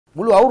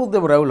මුළු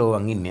අවුරුද්දම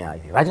රැවුලවන් ඉන්නේ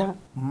ආයේ. රජා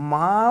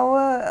මාව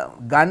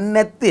ගන්න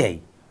නැත්තේ ඇයි?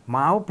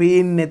 මාව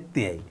පේන්නේ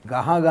නැත්තේ ඇයි?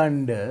 ගහ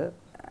ගන්න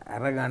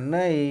අරගන්න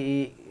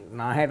ඒ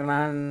නාහැට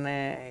නාන්න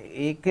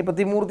ඒකේ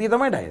ප්‍රතිමූර්තිය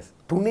තමයි ඩයස්.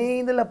 3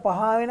 ඉඳලා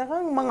 5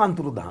 වෙනකන් මං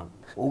අන්තුරුදහන්.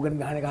 ඕගන්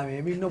ගහන එක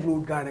මෙහෙම ඉන්න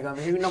ෆ්ලූට් ගහන එක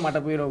මෙහෙම ඉන්න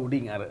මට පේනවා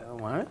උඩින් අර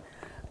මම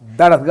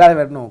දඩස් ගාලේ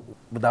වැටෙනවා.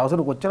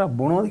 දවසට කොච්චර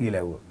බොනවද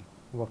කියලා ඇහුවා.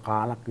 ඔබ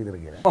කාලක් විතර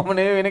කියලා. මම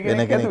නෙවෙයි වෙන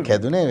කෙනෙක්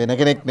හැදුනේ වෙන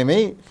කෙනෙක්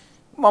නෙමෙයි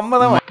මම්ම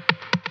තමයි.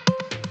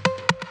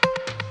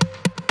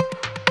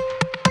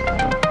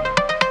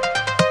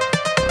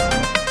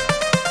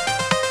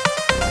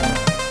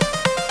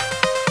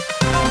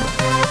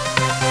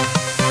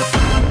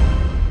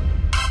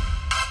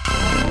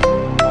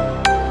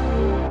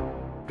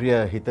 ප්‍රිය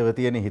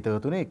හිතවතියනි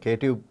හිතවතුනි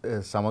Ktube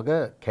සමග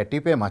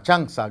Katipe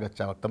machan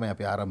සාකච්ඡාවක් තමයි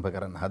අපි ආරම්භ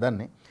කරන්න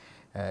හදන්නේ.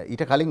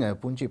 ඊට කලින්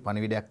පුංචි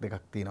පණිවිඩයක්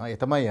දෙකක් තියෙනවා. ඒ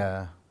තමයි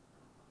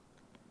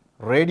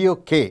රේඩියෝ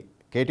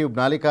Ktube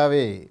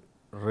නාලිකාවේ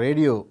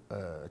රේඩියෝ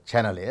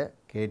channel එක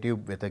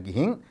Ktube වෙත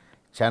ගිහින්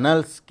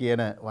channels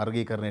කියන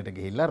වර්ගීකරණයට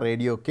ගිහිල්ලා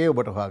රේඩියෝ K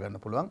ඔබට හොයාගන්න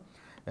පුළුවන්.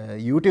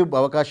 YouTube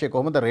අවකාශයේ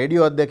කොහොමද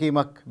රේඩියෝ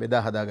අත්දැකීමක්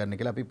බෙදා හදාගන්න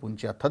කියලා අපි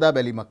පුංචි අත්හදා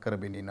බැලීමක්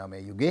කරමින් ඉන්නවා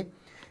මේ යුගයේ.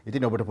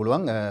 ඉතින් ඔබට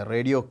පුළුවන්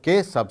රේඩියෝ K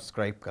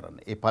subscribe කරන්න.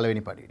 ඒ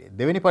පළවෙනි පණිවිඩය.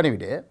 දෙවෙනි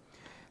පණිවිඩය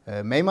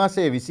මේ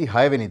මාසයේ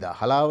 26 වෙනිදා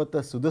හලාවත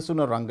සුදසුන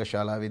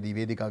රංගශාලාවේදී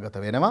වේදිකාගත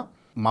වෙනවා.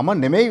 මම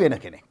නෙමෙයි වෙන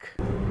කෙනෙක්.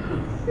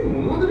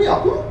 මොනවද මේ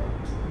අකුරු?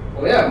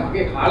 ඔය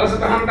මගේ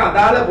කාලසටහනට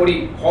අදාළ පොඩි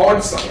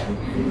කෝඩ්ස් වගේ.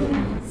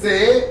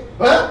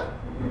 සේබ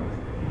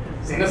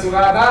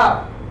සෙනසුරාදා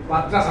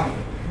පත්‍රසම්.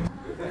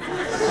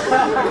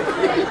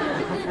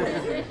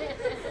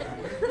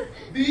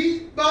 දී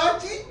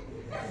බාචි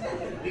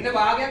දින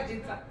භාගයක්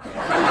චිත්‍ර.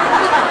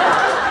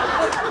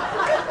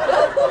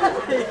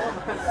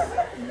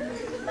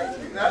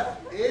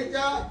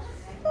 ඒජා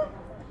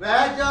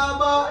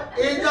රාජාබා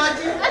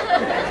ඒජාචි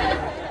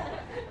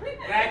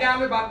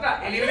රාජාමේ බත්තා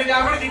එළිවෙන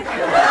ජාමනේ චිත්‍ර.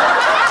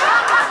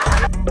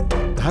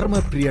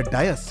 ධර්මප්‍රිය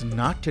ඩයස්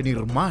නාට්‍ය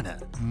නිර්මාණ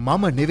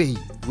මම නෙවෙයි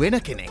වෙන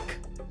කෙනෙක්.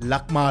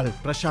 ලක්මාල්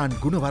ප්‍රශාන්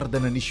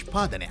ගුණවර්ධන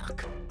නිෂ්පාදනයක්.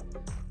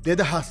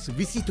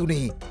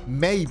 2023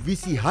 මැයි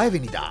 26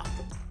 වෙනිදා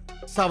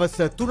සවස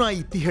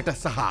 3:30ට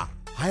සහ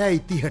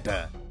 6:30ට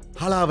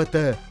හලාවත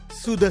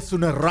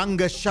සුදසුන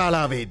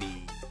රංගශාලාවේදී.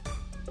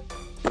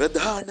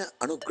 ප්‍රධාන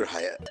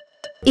අනුග්‍රහය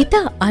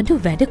ඉතා අඩු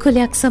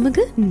වැඩකොලයක් සමඟ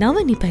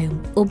නව නිපැයුම්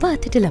ඔබ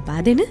අතට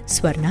ලබා දෙන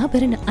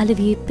ස්වර්ණාභරණ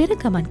අලවියේ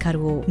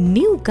පෙරගමන්කරුවෝ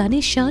නිව්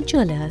ගණේෂා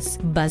ජුවලර්ස්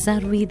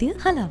බਜ਼ਾර් වීදිය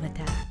හලාවත.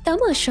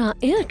 තමාෂා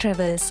එයා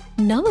ට්‍රැවල්ස්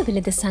නව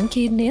වෙළඳ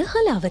සංකීර්ණය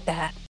හලාවත.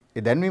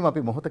 ඒ දැන්වීම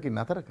අපි මොහොතකින්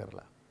නතර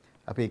කරලා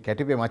අපි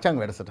Katipe machan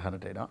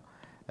වැඩසටහනට එනවා.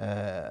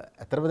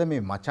 ඇතරවද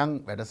මේ මචං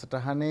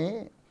වැඩසටහනේ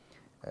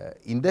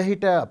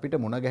ඉඳහිට අපිට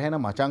මුණ ගැහෙන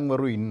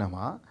මචංවරු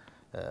ඉන්නවා.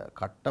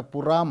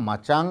 කට්ටපුරා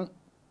මචං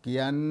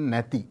කියන්නේ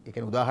නැති. ඒ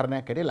කියන්නේ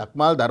උදාහරණයක් ඇටියෙ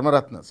ලක්මාල්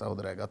ධර්මරත්න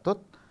සහෝදරයා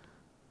ගත්තොත්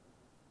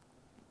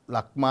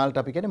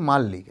ලක්මාල්ට අපි කියන්නේ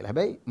මල්ලි කියලා.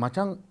 හැබැයි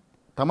මචං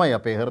තමයි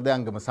අපේ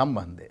හෘදයාංගම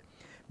සම්බන්ධය.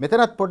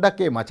 මෙතනත් පොඩ්ඩක්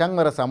මේ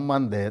මචංවර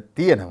සම්බන්ධය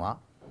තියෙනවා.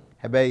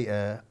 හැබැයි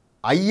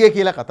අයියේ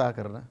කියලා කතා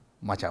කරන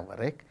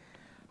මචංවරෙක්.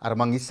 අර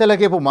මං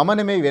ඉස්සෙල්ලා කියපු මම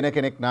නෙමෙයි වෙන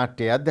කෙනෙක්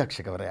නාට්‍යයේ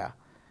අධ්‍යක්ෂකවරයා.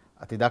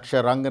 අතිදක්ෂ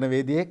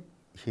රංගනවේදියෙක්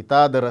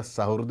හිතාදර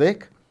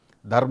සහෘදයෙක්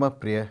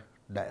ධර්මප්‍රිය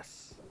ඩයස්.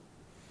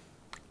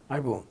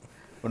 අයිබෝන්.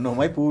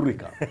 ඔන්නෝමයි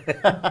පූර්විකා.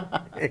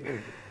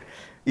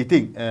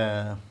 ඉතින්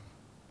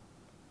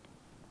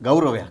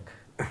ගෞරවයක්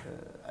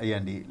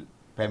අයන්ඩි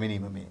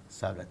පැමිණීම මේ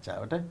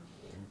සාකච්ඡාවට.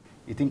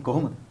 ඉතින්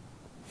කොහොමද?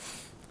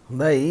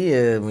 හොඳයි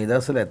මේ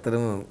දවස්වල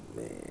ඇත්තටම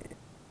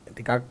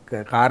ටිකක්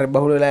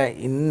කාර්යබහුල වෙලා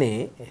ඉන්නේ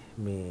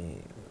මේ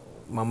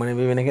මම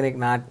නෙවෙයි වෙන කෙනෙක්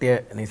නාට්‍ය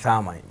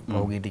නිසාමයි.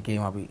 පහුගිය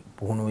ටිකේම අපි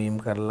පුහුණු වීම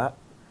කරලා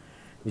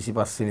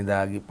 25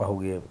 වෙනිදාගේ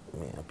පහුගිය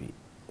මේ අපි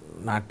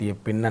නාට්‍ය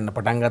පෙන්වන්න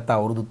පටන් ගත්තා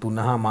අවුරුදු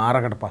 3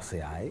 මාරකට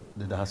පස්සේ ආයේ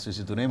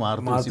 2023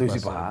 මාර්තු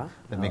 25.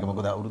 දැන් මේක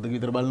මොකද අවුරුද්දක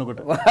විතර බලනකොට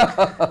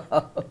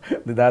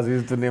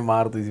 2023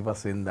 මාර්තු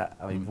 25 වෙනිදා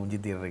අපි පුංචි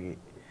තිරරගේ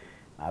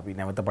අපි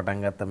නැවත පටන්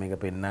ගත්තා මේක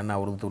පෙන්වන්න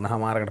අවුරුදු 3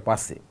 මාරකට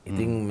පස්සේ.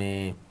 ඉතින්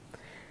මේ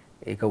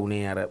ඒක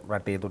උනේ අර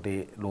රටේ තොටේ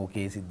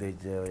ලෝකයේ සිද්ධ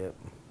වෙච්ච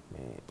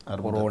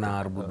කොරෝනා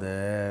අර්බුද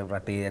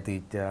රටේ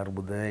ඇතිවෙච්ච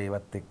අර්බුද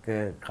ඒවත් එක්ක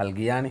කල්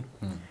ගියානේ.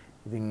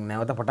 ඉතින්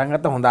නැවත පටන්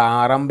ගත්ත හොඳ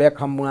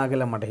ආරම්භයක් හම්බුණා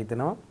කියලා මට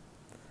හිතෙනවා.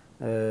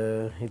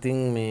 ඉතින්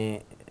මේ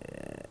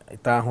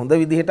ඉතා හොඳ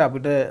විදිහට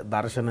අපිට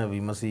දර්ශන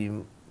විමසීම්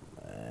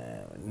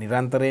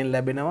නිරන්තරයෙන්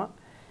ලැබෙනවා.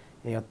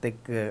 ඒවත්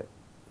එක්ක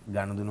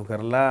ගනුදෙනු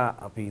කරලා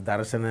අපි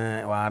දර්ශන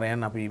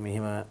වාරයන් අපි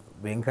මෙහෙම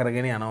වෙන්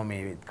කරගෙන යනවා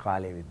මේ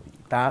කාලේ වෙද්දී.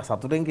 ඉතා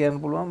සතුටෙන්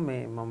කියන්න පුළුවන්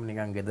මේ මම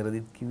නිකන්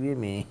ගෙදරදිත් කිව්වේ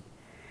මේ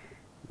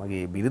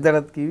මගේ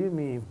බිරිඳටත් කිව්වේ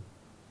මේ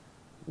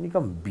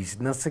නිකන්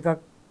බිස්නස් එකක්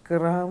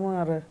කරාම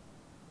අර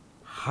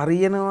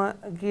හරියනවා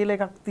කියලා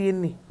එකක්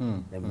තියෙන්නේ.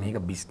 දැන් මේක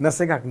බිස්නස්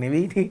එකක්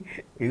නෙවෙයිනේ.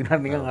 ඒ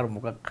වුණාට නිකන් අර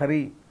මොකක්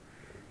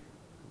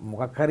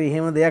හරි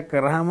එහෙම දෙයක්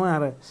කරාම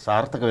අර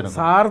සාර්ථක වෙනවා.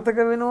 සාර්ථක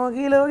වෙනවා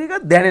කියලා වගේ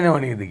එකක් දැනෙනව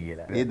නේද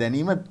කියලා. ඒ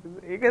දැනීම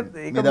ඒක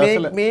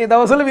මේ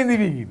දවස්වල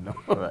විඳින්න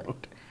ඉන්නවා.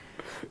 රයිට්.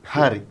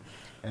 හරි.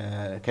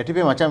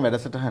 Katipe machan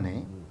වැඩසටහනේ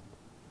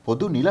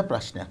පොදු නිල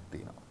ප්‍රශ්නයක්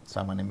තියෙනවා.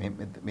 සාමාන්‍ය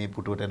මේ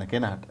පුටුවට එන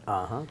කෙනාට.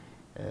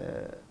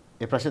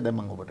 ඒ ප්‍රශ්නේ දැන්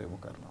මම ඔබට යොමු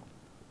කරනවා.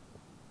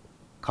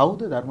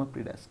 කවුද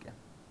ධර්මප්‍රිය ඩෑස් කියන්නේ?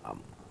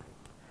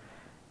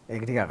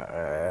 ඒක ටිකක්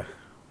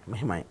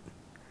මෙහෙමයි.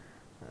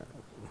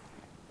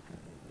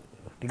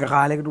 ටික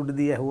කාලයකට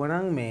උඩදී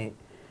ඇහුවනම් මේ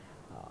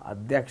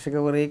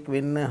අධ්‍යක්ෂකවරයෙක්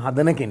වෙන්න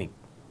හදන කෙනෙක්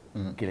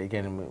කියලා. ඒ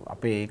කියන්නේ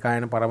අපේ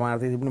ඒකායන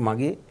පරමාර්ථය තිබුණේ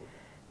මගේ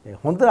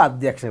හොඳ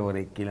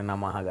අධ්‍යක්ෂකවරයෙක් කියලා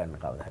නම අහගන්න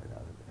කවදා හරි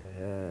දවසක.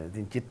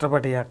 ඉතින්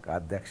චිත්‍රපටයක්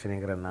අධ්‍යක්ෂණය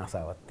කරන්න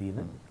ආසාවක්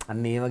තියෙන.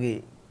 අන්න ඒ වගේ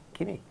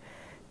කෙනෙක්.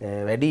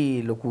 වැඩි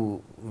ලොකු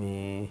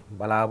මේ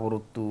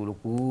බලාපොරොත්තු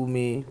ලොකු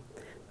මේ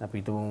අපි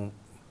හිතමු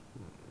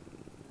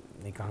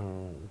නිකන්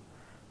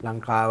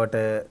ලංකාවට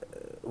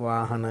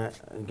වාහන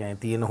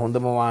තියෙන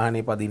හොඳම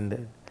වාහනේ පදින්න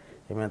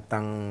එහෙම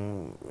නැත්නම්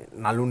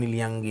නළු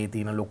නිලියන්ගේ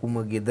තියෙන ලොකුම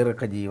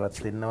ගෙදරක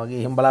ජීවත් වෙන්න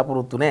වගේ එහෙම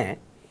බලාපොරොත්තු නැහැ.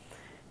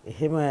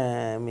 එහෙම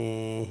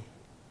මේ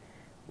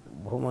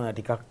බොහොම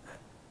ටිකක්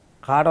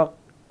කාටවත්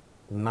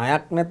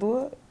ණයක් නැතුව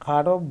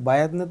කාටවත්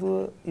බයක් නැතුව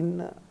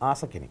ඉන්න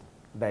ආස කෙනෙක්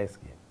ඩයස්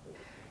කියන්නේ.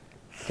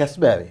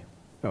 කැස්බෑවේ.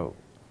 ඔව්.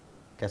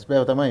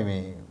 කැස්බෑව තමයි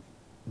මේ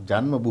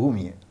ජන්ම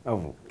භූමිය.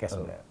 ඔව්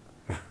කැස්බෑව.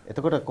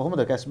 එතකොට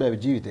කොහොමද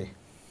කැස්බෑවේ ජීවිතේ?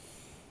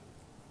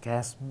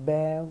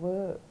 කැස්බෑව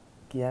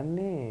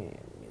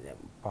කියන්නේ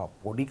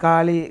පොඩි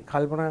කාලේ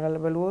කල්පනා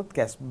කරලා බැලුවොත්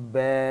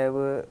කැස්බෑව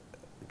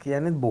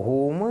කියන්නේ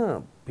බොහෝම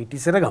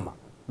පිටිසර ගමක්.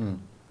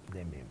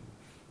 දැන් මේ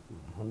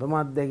හොඳම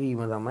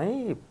අත්දැකීම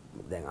තමයි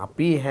දැන්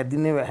අපි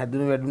හැදුනේ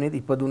වැඩුණේත්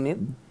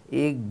ඉපදුනේත්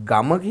ඒ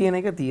ගම කියන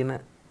එක තියෙන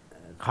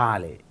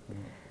කාලේ.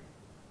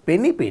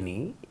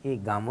 පෙනි ඒ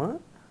ගම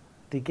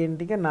ටිකෙන්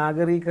ටික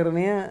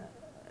නාගරීකරණය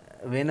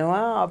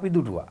වෙනවා අපි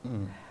දුටුවා.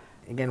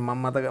 ඒ කියන්නේ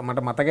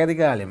මට මතක ඇති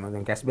කාලේ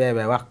මම කැස්බෑ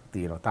වැවක්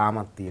තියෙනවා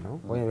තාමත් තියෙනවා.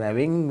 ඔය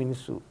වැවෙන්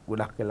මිනිස්සු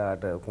ගොඩක්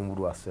වෙලාට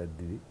කුඹුරු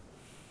අස්වැද්දිවි.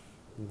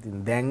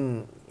 ඉතින් දැන්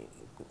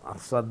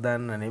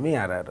අස්වද්දන්න නෙමෙයි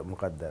අර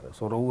මොකක්ද අර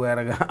සොරවු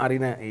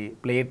අරින ඒ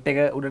ප්ලේට් එක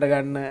උඩට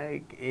ගන්න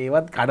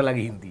ඒවත් කඩලා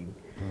ගිහින් තියෙන්නේ.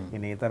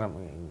 එනේ තරම්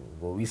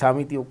ගෝවි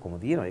සමිතිය ඔක්කොම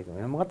තියෙනවා ඒක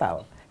වෙනම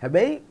කතාවක්.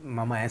 හැබැයි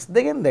මම S2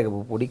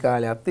 දැකපු පොඩි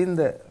කාලේ අත්ින්ද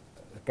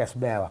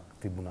කැස්බෑවක්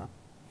තිබුණා.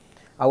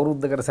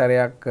 අවුරුද්දකට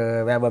සැරයක්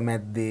වැව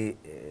මැද්දේ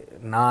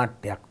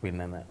නාට්‍යයක්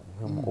පෙන්නන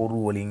ඔරු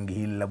වලින්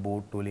ගිහිල්ලා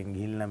බෝට් වලින්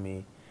ගිහිල්ලා මේ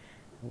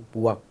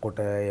පුවක් කොට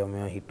යම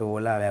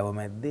හිටෝලා වැව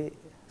මැද්දේ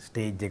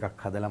ස්ටේජ්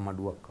එකක් හදලා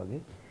මඩුවක්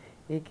වගේ.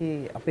 ඒකේ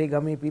අපේ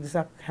ගමේ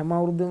පිරිසක් හැම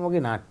අවුරුද්දෙම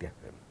වගේ නාට්‍යයක්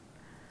කරනවා.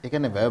 ඒ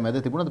කියන්නේ වැව මැද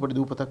තිබුණාද පොඩි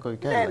දූපතක්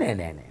වගේ කෑල්ල?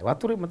 නෑ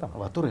වතුරෙම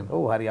තමයි. වතුරෙම.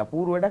 ඔව් හරි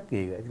අපූර්ව වැඩක්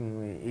ඒක. ඉතින්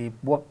මේ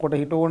පුවක් කොට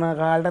හිටෝන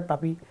කාලෙටත්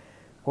අපි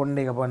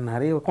කොණ්ඩේ කපන්න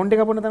හරි කොණ්ඩේ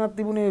කපන්න තැනක්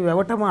තිබුණේ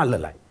වැවටම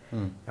අල්ලලයි.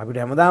 අපිට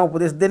හැමදාම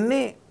උපදෙස්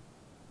දෙන්නේ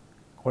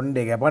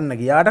කොණ්ඩේ කපන්න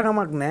ගියාට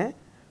කමක් නැහැ.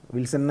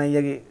 Wilson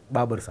අයියාගේ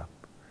barber shop.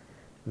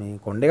 මේ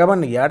කොණ්ඩේ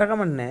කපන්න ගියාට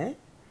කමක් නැහැ.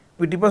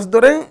 පිටිපස්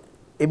දොරෙන්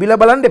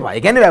එබිලා බලන්න එපා.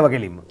 ඒ කියන්නේ වැව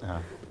කෙලින්ම.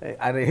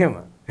 අර එහෙම.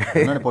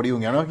 උනානේ පොඩි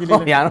උන් යනවා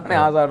කියලා. යනවානේ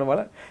ආසාවට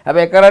බලන්න.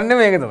 හැබැයි කරන්නේ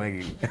මේක තමයි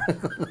කිව්වේ.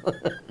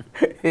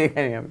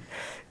 ඒකනේ.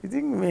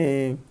 ඉතින්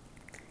මේ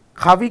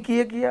කවි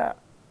කියා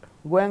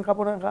ගෝයන්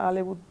කපන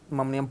කාලෙකුත්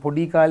මම නියම්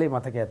පොඩි කාලේ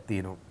මතකයක්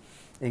තියෙනවා.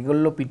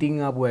 ඒගොල්ලෝ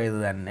පිටින් ආපු අයද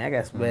දන්නේ නැහැ.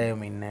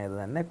 කැස්බෑවෙම ඉන්න අයද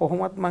දන්නේ නැහැ.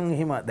 කොහොමත් මම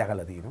එහෙම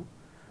දැකලා තියෙනවා.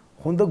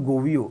 හොඳ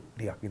ගොවියෝ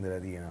ටිකක්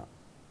ඉඳලා තියෙනවා.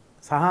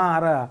 සහ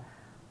අර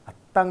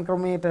අත්තං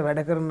ක්‍රමයට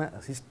වැඩ කරන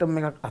සිස්ටම්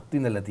එකක්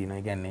අත්විඳලා තියෙනවා.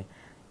 ඒ කියන්නේ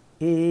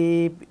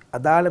ඒ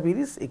අදාළ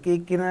පිරිස් එක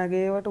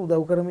එක්කෙනාගේවට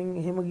උදව් කරමින්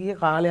එහෙම ගිය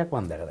කාලයක්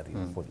මම දැකලා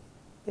තියෙනවා පොඩි.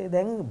 ඒ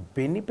දැන්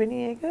පෙනි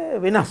ඒක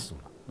වෙනස්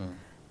වුණා.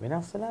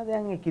 වෙනස් වෙලා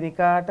දැන්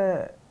එකිනෙකාට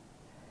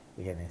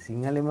ඒ කියන්නේ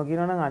සිංහලෙම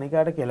කියනවා නම්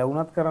අනිකාට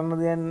කෙලවුණත් කරන්න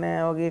දෙයක්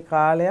නැහැ වගේ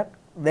කාලයක්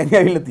දැන්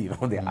ඇවිල්ලා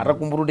තියෙනවා. දැන් අර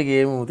කුඹුරු ටික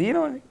ඒමම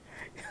තියෙනවනේ.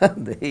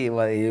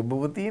 ඒ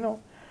බොබ තියෙනවා.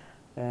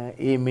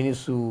 ඒ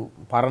මිනිස්සු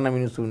පරණ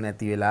මිනිස්සු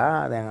නැති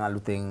වෙලා දැන්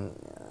අලුතෙන්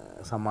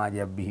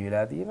සමාජයක් බිහි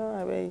වෙලා තියෙනවා.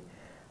 හැබැයි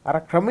අර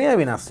ක්‍රමය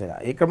වෙනස් වෙලා.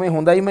 ඒ ක්‍රමය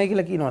හොඳයිමයි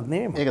කියලා කියනවත්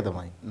නෙමෙයි. ඒක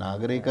තමයි.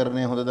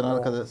 නාගරීකරණය හොඳද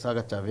නරකද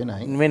සාකච්ඡා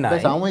වෙනයි. වෙනයි.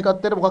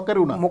 සාමූහිකත්වයට මොකක් හරි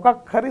වුණා.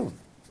 මොකක් හරි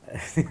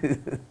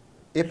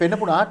ඒ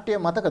පෙන්නපු නාට්‍ය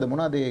මතකද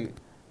මොනවාද ඒ?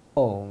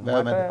 ඔව්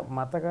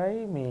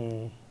මතකයි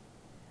මේ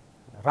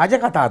රජ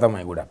කතා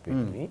තමයි ගොඩක්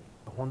වෙන්නේ.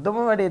 හොඳම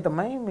වැඩේ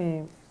තමයි මේ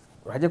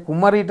රජ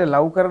කුමාරීට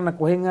ලව් කරන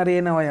කොහෙන්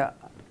හරි එන අය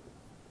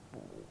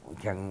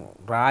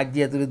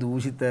රාජ්‍ය ඇතුළේ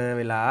දූෂිත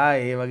වෙලා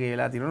ඒ වගේ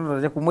වෙලා තියෙනවා.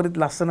 රජ කුමාරිත්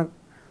ලස්සන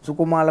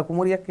සුකුමාල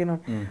කුමාරියක් එනවා.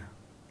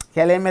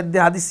 කැලේ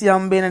මැද්දේ හදිස්සි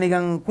හම්බෙන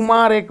නිකන්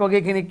කුමාරයෙක්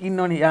වගේ කෙනෙක්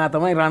ඉන්නවනේ. යා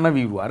තමයි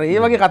රණවිරු. අර ඒ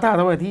වගේ කතා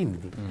තමයි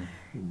තියෙන්නේ.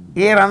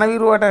 ඒ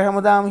රණවිරුවට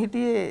හැමදාම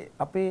හිටියේ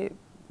අපේ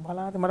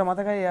බලාතේ මට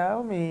මතකයි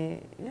යාව මේ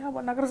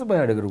යා නගර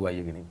සභාවේ වැඩ කරු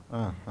අයියා කෙනෙක්.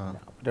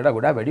 අපිට වඩා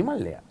ගොඩාක් වැඩි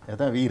මල්ලයා. එයා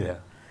තමයි වීරයා.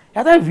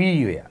 එයා තමයි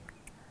වීරයා.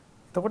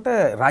 එතකොට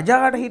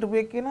රජාට හිටපු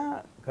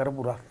එක්කෙනා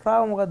කරපු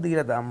රස්සාව මොකද්ද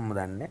කියලා තාම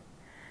දන්නේ.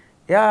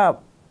 එයා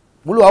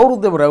මුළු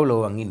අවුරුද්දම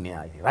රැවුලවන් ඉන්නේ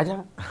ආයේ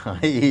රජා.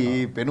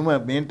 ඒ පෙනුම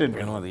මේන්ටේන්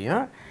වෙනවා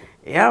දිනා.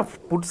 එයා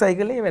ෆුට්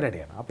සයිකලේ වැඩට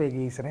යනවා. අපේ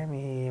ගේ ඉස්සරහ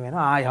මේ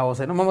වෙනවා ආය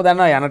හවස වෙනවා. මම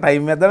දන්නවා යන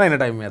ටයිම් එකක් දන්නවා එන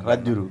ටයිම් එකක්.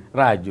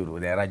 රාජ්ජුරු.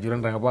 දැන්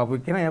රාජ්ජුරන් රඟපාපු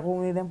එක්කෙනා යකෝ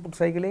මේ දැන් ෆුට්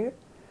සයිකලේ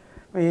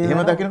මේ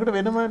එහෙම දකින්නකොට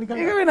වෙනම නිකන්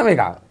ඒක වෙනම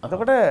එකක්.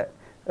 එතකොට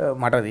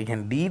මට ඒ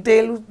කියන්නේ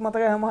ඩීටේල්ස්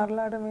මතකයි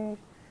සමහරලාට මේ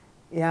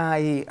එයා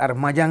අර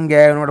මජන්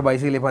ගෑවනට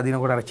බයිසිලේ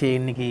පදිනකොට අර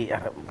චේන් එකේ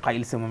අර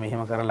කයිල්සම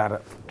මෙහෙම කරලා අර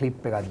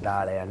ක්ලිප් එකක්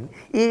දාලා යන්නේ.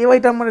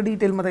 ඒවයිට අම්මට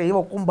ඩීටේල් මතක ඒක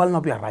ඔක්කොම බලන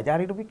අපි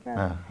රජාරිට පික්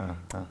කරනවා.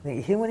 දැන්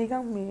එහෙම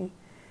නිකන් මේ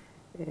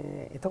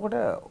එතකොට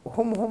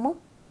ඔහොම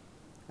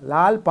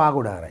ලාල්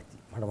පාගොඩ ආරච්චි.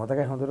 මට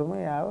මතකයි හොඳටම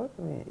යාව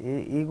මේ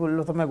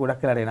ඒගොල්ලෝ තමයි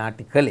ගොඩක් වෙලාට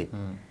නාට්‍ය කළේ.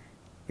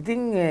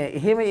 ඉතින්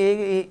එහෙම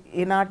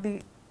ඒ නාට්‍ය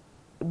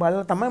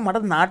බලලා තමයි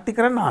මට නාට්‍ය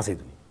කරන්න ආසයි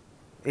දුන්නේ.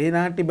 ඒ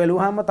නාට්‍ය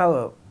බැලුවාම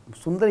තව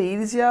සුන්දර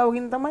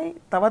ඊර්ෂ්‍යාවකින් තමයි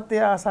තවත්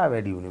එයා ආසාව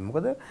වැඩි වුණේ.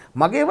 මොකද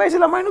මගේ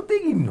වයසේ ළමයිනුත්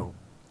ඒක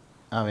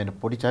ඉන්නවා. වෙන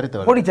පොඩි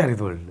චරිතවල. පොඩි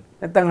චරිතවල.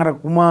 නැත්තම් අර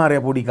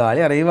කුමාරයා පොඩි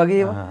කාලේ අර ඒ වගේ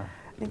ඒවා.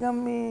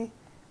 නිකන් මේ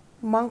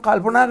මං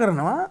කල්පනා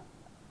කරනවා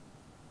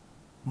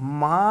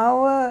මාව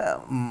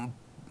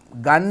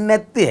ගන්න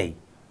නැත්තේ ඇයි?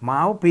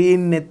 මාව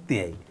පේන්නේ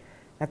නැත්තේ ඇයි?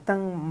 නැත්තම්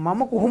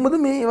මම කොහොමද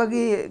මේ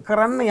වගේ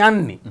කරන්න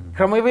යන්නේ?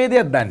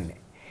 ක්‍රමවේදයක් දන්නේ නැහැ.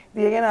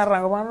 ඉතින් ඒ කියන්නේ අර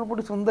රංගපාන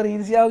පොඩි සුන්දර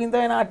ඊර්ෂ්‍යාවකින්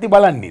තමයි නාට්‍ය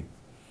බලන්නේ.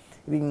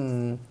 ඉතින්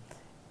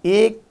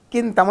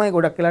ඒකෙන් තමයි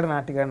ගොඩක් වෙලාට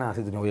නාට්‍ය කරන්න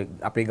ආසයි දුන්නේ. ඔය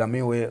අපේ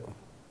ගමේ ඔය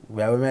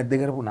වැව මැද්ද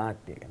කරපු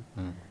නාට්‍ය ගැන.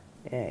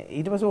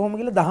 ඊට පස්සේ ඔහොම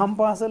ගිහලා දහම්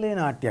පාසලේ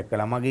නාට්‍යයක්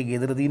කළා. මගේ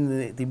ගෙදර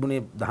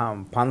තිබුණේ දහම්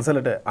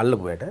පන්සලට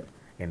අල්ලපු යට.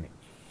 කියන්නේ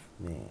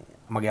මේ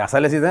මගේ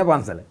අසලසේ තමයි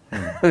පන්සල.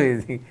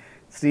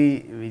 ශ්‍රී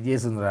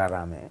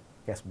විජේසුන්දරාරාමයේ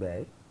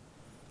කැස්බෑයි.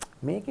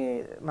 මේකේ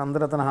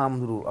නන්දරතන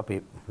හාමුදුරුවෝ අපේ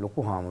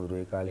ලොකු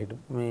හාමුදුරුවෝ ඒ කාලේ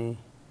හිටපු මේ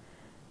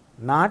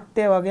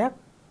නාට්‍ය වගේක්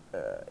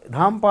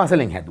දහම්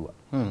පාසලෙන් හැදුවා.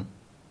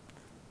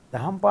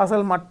 දහම්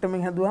පාසල්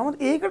මට්ටමින් හැදුවාම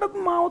ඒකටත්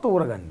මාව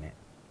තෝරගන්නේ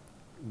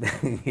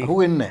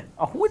නැහැ.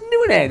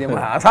 අහුවෙන්නේම නැහැ. දැන්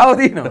ආසාව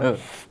තියෙනවා.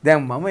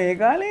 දැන් මම ඒ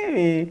කාලේ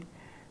මේ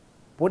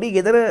පොඩි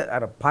ගෙදර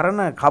අර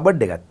පරණ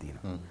කබඩ් එකක්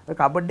තියෙනවා. ඒ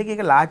කබඩ් එකේ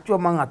එක ලාච්චුව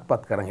මම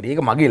අත්පත් කරන් හිටියේ.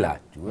 ඒක මගේ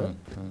ලාච්චුව.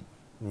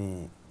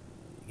 මේ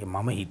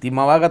මම හිතින්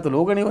මවාගත්ත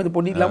ලෝකනේ ඔය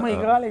පොඩි ළමයි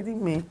ඒ කාලේ. ඉතින්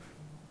මේ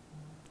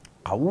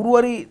කවුරු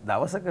හරි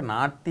දවසක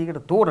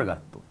නාට්‍යයකට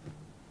තෝරගත්තොත්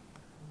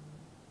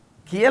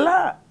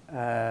කියලා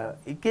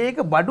එක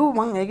බඩු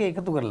මං ඒක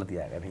එකතු කරලා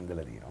තියාගෙන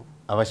හින්දලා තියෙනවා.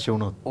 අවශ්‍ය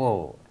වුණොත්.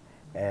 ඕ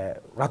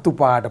රතු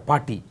පාට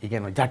පටි, ඒ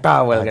කියන්නේ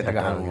ජටාවල්කට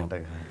ගහනවා.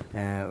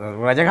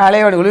 රජ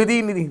කාලේ වනේ ඔළුවේ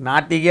තියෙන්නේ ඉතින්.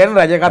 නාට්‍ය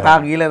කියන්නේ රජ කතා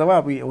කියලා තමයි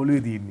අපි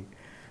ඔළුවේ තියෙන්නේ.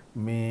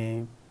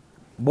 මේ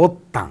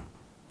බොත්තම්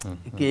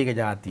එක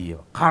જાතිය.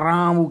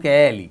 කරාමු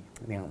කෑලි.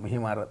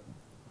 මෙහෙම අර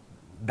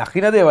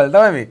දකින්න දේවල්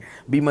තමයි මේ.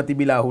 බිම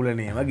තිබිලා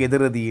අහුලනේම,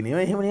 ගෙදර දිනේම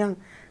එහෙම නිකන්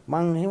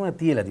මං එහෙම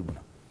තියලා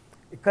තිබුණා.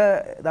 එක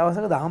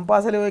දවසක දහම්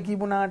පාසලේ ඔය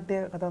කියපු නාට්‍ය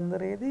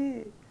කතන්දරේදී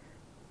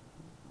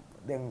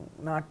දැන්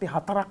නාට්‍ය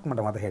 4ක් මට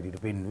මතක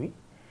හැටියට පෙන්නුයි.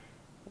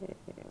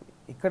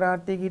 එක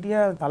නාට්‍යයක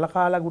හිටියා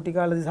තලකාලා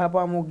ගුටිකාලා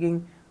දිසාපාමොක්ගෙන්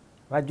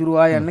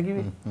රජුරුවා යන්න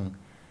කිව්වේ.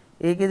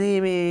 ඒකෙදී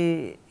මේ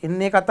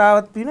එන්නේ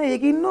කතාවක් තියෙනවා.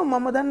 ඒකේ ඉන්නවා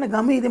මම දන්න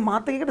ගමේ ඉතින්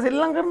මාත් එක්කට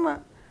සෙල්ලම් කරන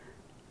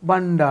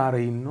බණ්ඩාර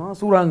ඉන්නවා,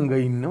 සුරංග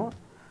ඉන්නවා.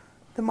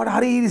 දැන් මට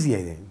හරි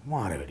ඊර්ෂියයි දැන්.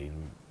 මාර වැඩි.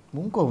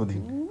 මුන් කොහමද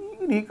ඉන්නේ?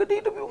 ඒකට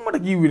ඊට මට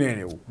කිව්වේ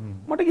නෑනේ ඌ.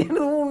 මට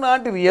කියන්නේ ඌ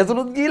නාට්‍ය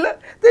රියසලුත් ගිහලා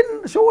දැන්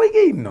ෂෝ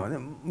එකේ ඉන්නවා.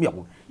 දැන්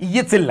යකෝ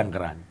ඊයේ සෙල්ලම්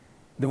කරන්නේ.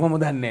 දැන් මම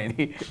දන්නේ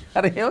නෑනේ.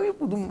 අර ඒ වගේ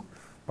පුදුම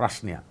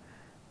ප්‍රශ්නයක්.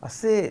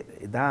 පස්සේ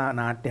එදා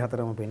නාට්‍ය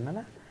 4ම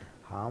පෙන්නලා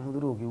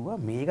හාමුදුරුවෝ කිව්වා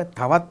මේක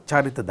තවත්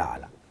චරිත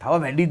දාලා, තව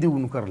වැඩි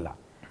දියුණු කරලා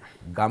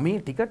ගමේ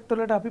ටිකට්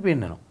වලට අපි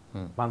පෙන්නනවා.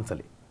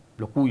 පන්සලේ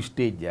ලොකු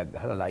ස්ටේජ් එකක්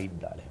ගහලා ලයිට්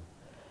දාලා.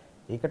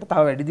 ඒකට තව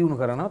වැඩි දියුණු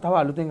කරනවා, තව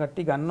අලුතෙන්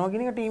කට්ටිය ගන්නවා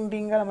කියන එක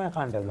ටීම් ගාලා මම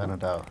කන්ටල්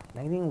ගන්නවා.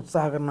 දැන් ඉතින්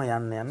උත්සාහ කරනවා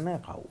යන්න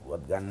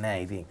කවුරුවත් ගන්න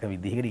නැහැ. ඉතින් එක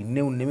විදිහකට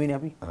ඉන්නේ උන් නෙමෙයිනේ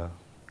අපි.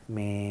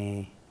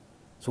 මේ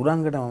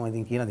සුරංගට මම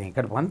ඉතින් කියන දේ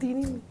එකට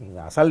පන්තිනේ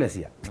ඉන්නේ.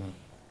 අසල්වැසියා.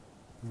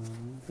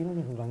 ඉතින්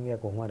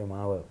සුරංගයා කොහොම හරි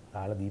මාව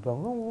දාලා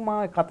දීපන් ඌ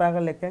මාව කතා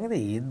කරලා එක්කගෙන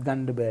ඒත්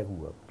ගන්න බෑ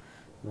කිව්වා.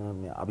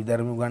 මේ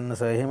අභිධර්ම ගන්න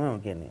සර්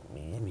එහෙම කියන්නේ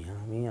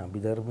මේ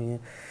අභිධර්මයේ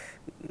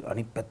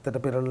අනිත් පැත්තට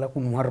පෙරලා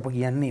කුණුහරුප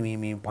කියන්නේ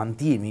මේ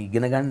පන්තියේ මේ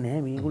ඉගෙන ගන්න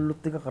නැහැ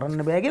මේගොල්ලොත් එක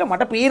කරන්න බෑ කියලා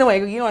මට පේනවා.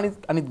 ඒක කියනවා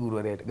අනිත්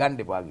ගුරුවරයාට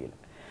ගන්න එපා කියලා.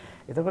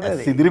 එතකොට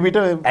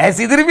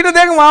සිදිරිපිට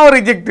දැන් මාව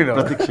රිජෙක්ට්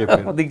වෙනවා.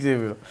 ප්‍රතික්ෂේප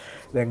වෙනවා.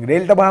 දැන්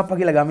ඩෙල්ටා බාප්පා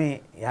කියලා ගමේ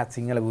එයාත්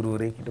සිංහල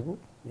ගුරුවරයෙක් හිටපු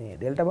මේ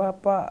ඩෙල්ටා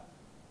බාප්පා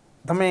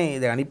තමයි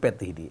දැන් අනිත්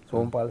පැත්තේ හිටියේ.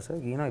 සෝම්පාල්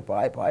සර්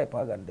කියනවා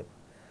එපා ගන්න එපා.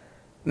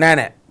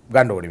 නෑ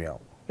ගන්න ඕනේ මෙයාව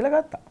කියලා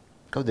ගත්තා.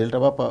 කවුද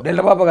ඩෙල්ටා බාප්පා?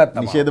 ඩෙල්ටා බාප්පා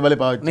ගත්තා.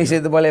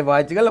 නිෂේධ බලය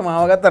පාවිච්චි කළා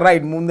මාව ගත්තා.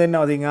 රයිට් මුන්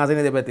දෙන්නවා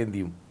සිංහාසනේ දෙපැත්තෙන්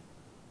තියමු.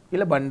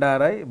 කියලා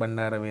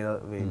බණ්ඩාර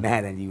මේ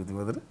නැහැ දැන් ජීවිතේ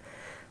මොකද?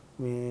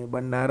 මේ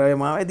බණ්ඩාරය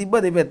මාව තිබ්බ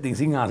දෙපැත්තෙන්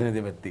සිංහාසනේ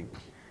දෙපැත්තෙන්.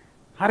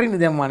 හරිනේ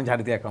දැන් මාන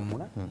චරිතයක්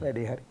හම්බුණා.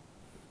 වැඩේ හරි.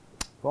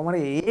 කොහමද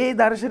ඒ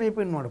දර්ශනය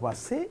පෙන්වුවාට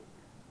පස්සේ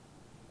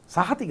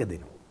සහතික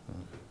දෙනවා.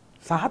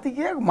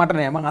 සහතිකයක් මට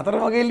නෑ. මං අතර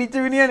මගේ ලිච්ච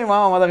විනියනේ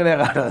මාව මතක නෑ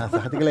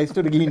කාටවත්. සහතික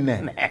ලයිස්ට්ට ගිහින්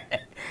නෑ.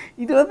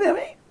 ඊට පස්සේ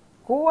මේ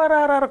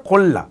කොහාර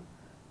කොල්ලා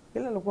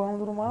කියලා ලොකු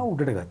හමුදුර මාව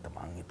උඩට ගත්තා.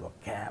 මං හිතුවා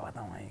කෑවා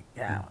තමයි.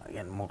 කෑවා.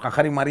 يعني මොකක්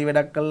හරි මරි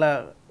වැඩක් කළා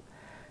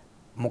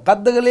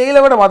මොකද්ද කළේ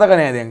කියලා මට මතක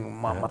නෑ දැන්.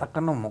 මම මතක්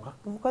කරනවා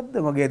මොකද්ද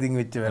මගේ අතින්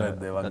වෙච්ච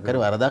වැරද්ද වගේ. කර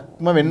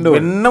වරදක්ම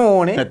වෙන්න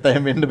ඕනේ.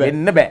 නැත්තම්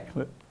වෙන්න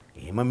බෑ.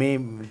 එහෙම මේ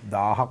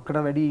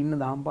 1000කට වැඩි ඉන්න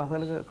දහම්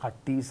පාසලක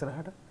කට්ටිය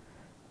ඉස්සරහට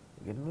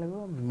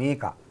ගෙනල්ලා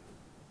මේක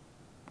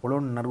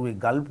පොළොන්නරුවේ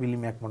ගල්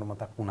පිළිමයක් මට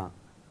මතක් වුණා.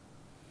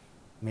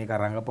 මේක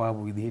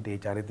රඟපාපු විදිහට ඒ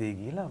චරිතය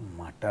කියලා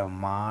මට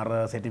මාර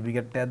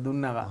සර්ටිෆිකට් එකක්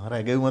දුන්නා. අර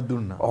ඇගයුමක්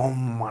දුන්නා.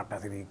 මට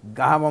සිරි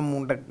ගහමම්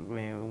මුන්ට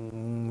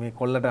මේ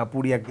කොල්ලට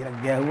අපුඩියක්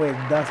කියලා ගැහුවා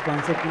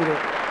 1500 කිලෝ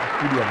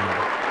අපුඩියක් මට.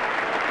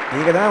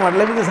 ඒක තමයි මට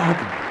ලැබිච්ච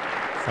සහතික.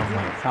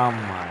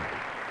 සම්මාන.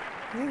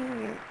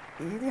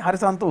 ඉතින් හරි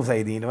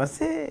සන්තෝෂයි ඊට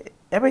පස්සේ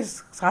හැබැයි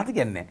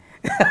සහතිකයක් නැහැ.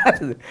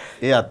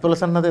 ඒ අත්වල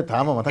සන්නදේ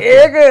තාම මතකයි.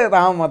 ඒක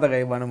තාම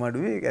මතකයි බණ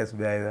මඩුවේ කැස්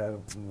බෑ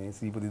මේ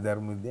ශ්‍රීපති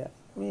ධර්ම විද්‍යාව.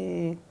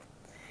 මේ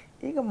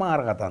ඒක මාර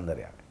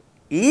කතන්දරයක්.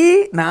 ඒ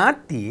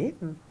නාට්‍යයේ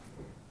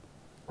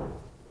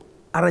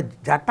අර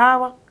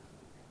ජටාවක්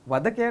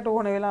වදකයට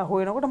ඕන වෙලා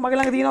හොයනකොට මගේ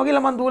ළඟ තියෙනවා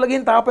කියලා මං දුවලා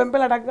ගිහින් තාපෙන්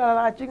පෙළ ටක්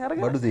ගාලා ආච්චින්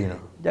අරගෙන බඩු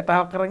තියෙනවා.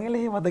 ජටාවක් කරන් එල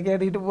ඒ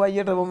වදකයට හිටපු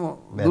අයියට මම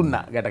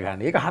දුන්නා ගැට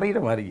ගන්න. ඒක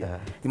හරියටම හරිය.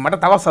 ඉතින් මට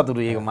තවත්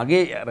සතුටුයි ඒක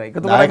මගේ අර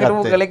එකතු කරලා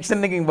හිටපු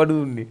කලෙක්ෂන් එකකින් බඩු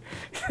දුන්නේ.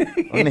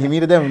 ඔන්න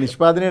හිමීර දැන්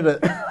නිෂ්පාදනයේට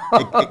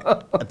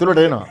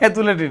ඇතුළට එනවා.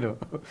 ඇතුළට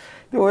එනවා.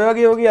 ඉතින් ඔය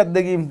වගේ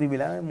අත්දැකීම්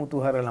තිබිලා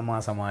මුතුහර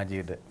ළමා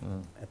සමාජයට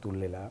ඇතුල්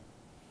වෙලා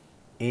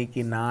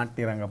ඒකේ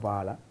නාට්‍ය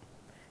රංගපාලා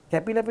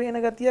කැපිලා පේන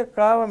ගතියක්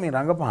ආවා මේ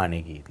රංගපාන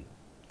එකේදී.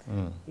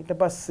 ඊට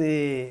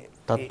පස්සේ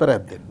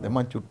තත්පරයක් දෙන්න. දැන්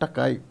මං චුට්ටක්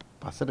ආයි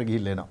පස්සට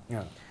ගිහිල්ලා එනවා.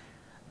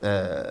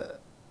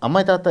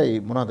 අම්මයි තාත්තයි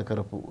මොනවද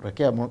කරපු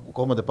රැකියාව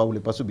කොහොමද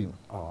පවුලේ පසුබිම?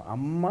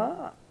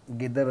 අම්මා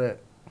ගෙදර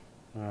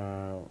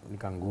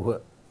නිකන්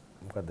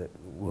මොකද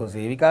ගෘහ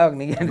සේවිකාවක්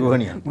නේ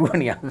කියන්නේ.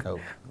 ගෘහණියක්. ඔව්.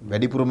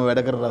 වැඩිපුරම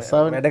වැඩ කරන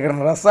රස්සාවනේ. වැඩ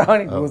කරන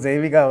රස්සාවනේ ගෘහ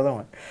සේවිකාව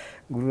තමයි.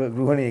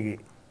 ගෘහණියගේ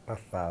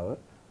රස්සාව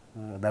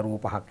දරුවෝ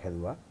 5ක්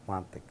හැදුවා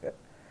මාත් එක්ක.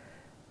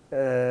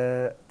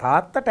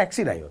 තාත්තා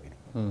ටැක්සි ඩ්‍රයිවර් කෙනෙක්.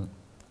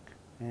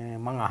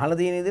 මං අහලා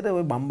තියෙන විදිහට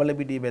ওই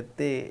බම්බලපිටිය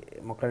පැත්තේ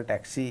මොකද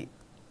ටැක්සි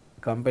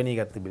කම්පැනි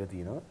එකක් තිබිලා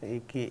තියෙනවා.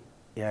 ඒකේ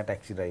එයා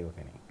ටැක්සි ඩ්‍රයිවර්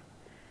කෙනෙක්.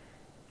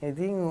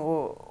 ඉතින්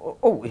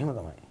ඔව් එහෙම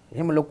තමයි.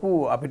 එහෙම ලොකු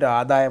අපිට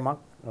ආදායමක්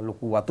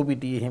ලොකු වතු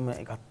පිටියේ එහෙම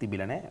එකක්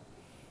තිබිලා නැහැ.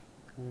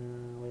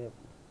 ඔය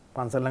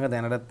පන්සල් ළඟ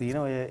දැනටත් තියෙන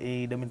ඔය ඒ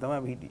ඉඩමේ තමයි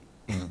අපි හිටියේ.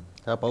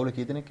 තා පවුලේ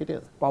කී දෙනෙක්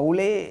හිටියද?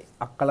 පවුලේ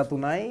අක්කලා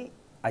 3යි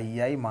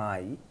අයියයි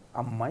මායි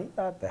අම්මයි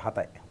තාත්තයි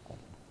 7යි.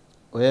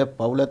 ඔය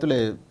පවුල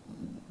ඇතුලේ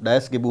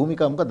ඩයස්ගේ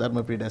භූමිකාව මොකක්ද?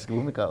 ධර්මප්‍රිය ඩයස්ගේ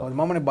භූමිකාව.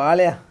 මමනේ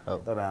බාලයා.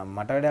 ඒතර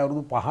මට වැඩි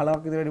අවුරුදු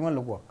 15ක් විතර වැඩි මම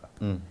ලොකු අක්කා.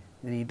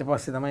 ඉතින් ඊට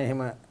පස්සේ තමයි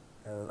එහෙම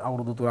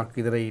අවුරුදු 3ක්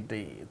විතර ඊට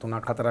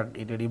 3ක් 4ක්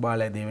ඊට වැඩි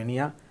බාලයා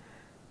දෙවෙනියා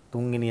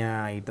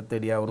තුන්වෙනියා ඊටත්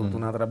වැඩි අවුරුදු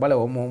 3-4 බල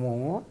ඔහොම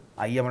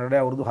අයියා මට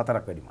වැඩි අවුරුදු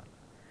 4ක් වැඩි මම.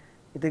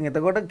 ඉතින්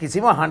එතකොට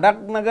කිසිම හඬක්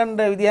නගන්න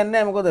විදියක්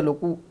නැහැ මොකද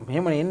ලොකු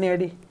මෙහෙමනේ එන්නේ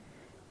වැඩි.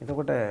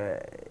 එතකොට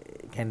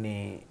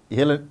කියන්නේ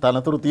ඉහළ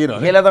තනතුරු තියෙනවා.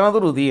 ඉහළ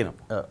තනතුරු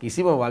තියෙනවා.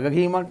 කිසිම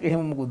වගකීමක්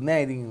එහෙම මුකුත්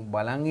නැහැ. ඉතින්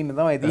බලන් ඉන්න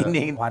තමයි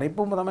තියෙන්නේ.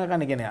 පරිප්පුවම තමයි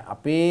කන්නේ. කියන්නේ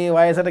අපේ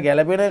වයසට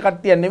ගැළපෙන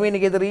කට්ටියක්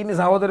නෙමෙයිනේ ගෙදර ඉන්නේ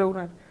සහෝදරයෝ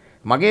උනාට.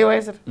 මගේ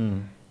වයසට.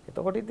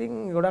 එතකොට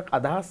ඉතින් ගොඩක්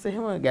අදහස්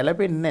එහෙම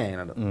ගැළපෙන්නේ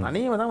නැහැ නේද?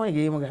 තනියම තමයි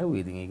ගේම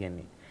ගැහුවේ. ඉතින් ඒ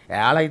කියන්නේ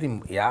එයාලා ඉතින්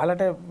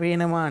එයාලට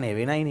පේන මානේ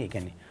වෙනයිනේ. ඒ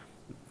කියන්නේ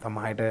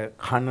තමයිට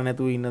කන්න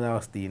නැතුව ඉන්න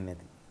දවස් තියෙන්නේ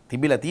නැති.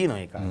 තිබිලා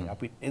තියෙනවා ඒක.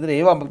 අපි එතන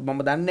ඒවා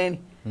මම දන්නේ නැහනේ.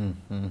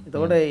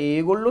 එතකොට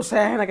ඒගොල්ලෝ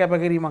සෑහෙන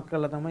කැපකිරීමක්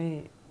කළා තමයි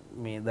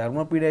මේ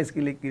ධර්මප්‍රිය ඩයස්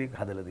කිලෙක්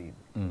හදලා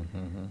තියෙන්නේ.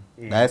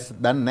 ඩයස්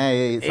දන්නේ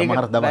නැහැ ඒ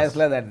සමහර දවස්.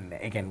 ඩයස්ලා දන්නේ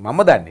නැහැ. ඒ කියන්නේ මම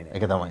දන්නේ නැහැ.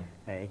 ඒක තමයි.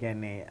 ඒ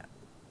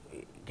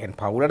කියන්නේ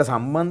පවුලට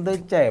සම්බන්ධ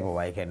වෙච්ච අය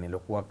පවා. ඒ කියන්නේ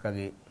ලොකු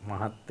අක්කගේ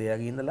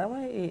මහත්තයාගේ ඉඳලාම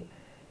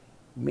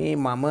මේ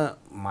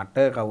මට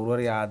කවුරු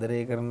හරි ආදරය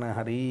කරන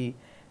හරි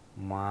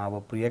මාව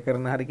ප්‍රිය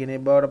කරන හරි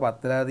කෙනෙක් බවට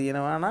පත් වෙලා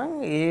තියෙනවා නම්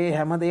ඒ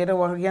හැම දෙයකට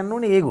වග කියන්න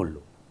ඕනේ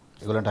ඒගොල්ලෝ.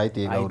 ඒගොල්ලන්ට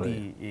අයිති ඒ ගෞරවය.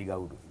 ඒ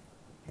ගෞරවය.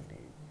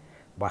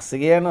 බස්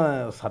එකේ යන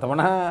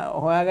සතමන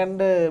හොයාගන්න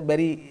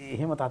බැරි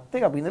එහෙම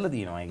තත්ත්වයක අපි ඉඳලා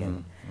තියෙනවා. ඒ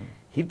කියන්නේ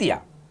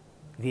හිටියා.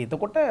 ඉතින්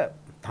එතකොට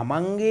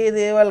තමන්ගේ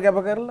දේවල් කැප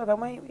කරලා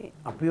තමයි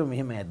අපිව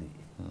මෙහෙම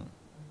ඇදුවේ.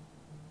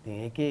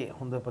 ඒකේ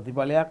හොඳ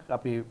ප්‍රතිඵලයක්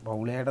අපි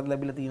පවුලේටත්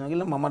ලැබිලා තියෙනවා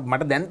කියලා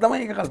මට දැන්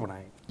තමයි ඒක කල්පනා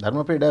වෙන්නේ.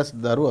 ධර්මප්‍රිය ඩයස්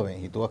දරුවා මේ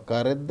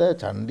හිතුවක්කාරයෙක්ද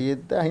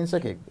චණ්ඩියෙක්ද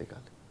අහිංසකයෙක්ද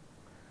ඒකත්.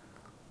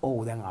 ඔව්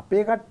දැන්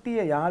අපේ කට්ටිය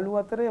යාළුවෝ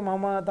අතරේ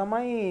මම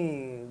තමයි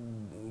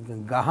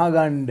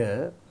ගහගන්න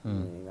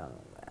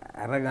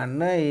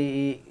අරගන්න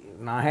ඒ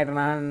නාහැට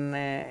නාන්න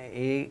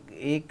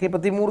ඒකේ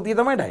ප්‍රතිමූර්තිය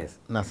තමයි ඩයස්.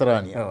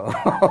 නසරානිය.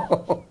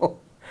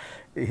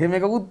 එහෙම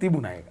එකකුත්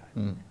තිබුණා ඒක.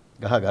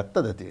 ගහ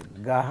ගත්තද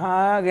තියෙන්නේ?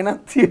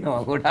 ගහගෙනත්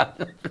තියෙනවා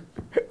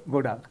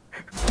ගොඩක්.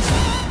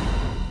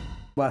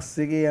 බස්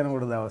එකේ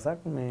යනකොට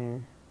දවසක් මේ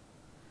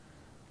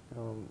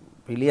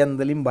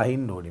පිළියන්දලින්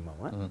බහින්න ඕනේ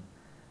මම.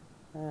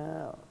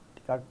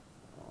 ටිකක්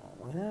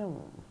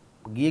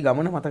ගියේ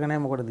ගමන මතක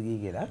නැහැ මොකටද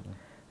ගියේ කියලා.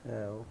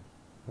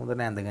 හොඳ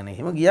නැඳගෙන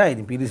එහෙම ගියා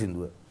ඉතින්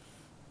පිරිසිදුව.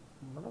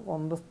 මට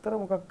කොන්දස්තර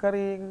මොකක්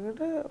හරි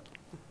එකකට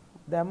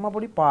දැම්ම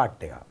පොඩි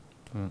පාට් එකක්.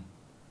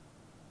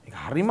 ඒක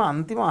හරිම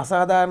අන්තිම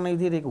අසාධාරණ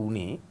විදිහට ඒක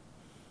උනේ.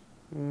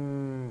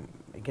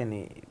 ඒ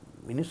කියන්නේ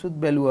මිනිස්සුත්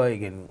බැලුවා ඒ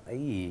කියන්නේ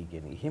අයි ඒ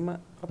කියන්නේ එහෙම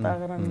කතා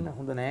කරන්න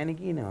හොඳ නෑනේ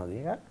කියනවා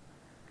ඒක.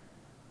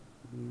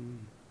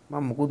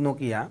 මම මුකුත්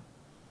නොකියා.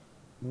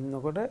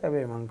 ඉන්නකොට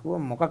හැබැයි මං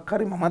කිව්වා මොකක්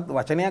හරි මමත්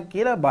වචනයක්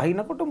කියලා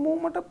බහිනකොට මූ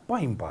මට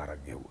පයින් පාරක්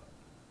ගැව්වා.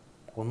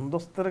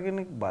 කොන්දොස්තර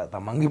කෙනෙක්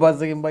තමන්ගේ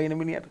බස් එකෙන් බහින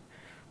මිනිහට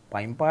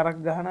පයින් පාරක්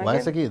ගහනවා.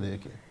 වයස කීයද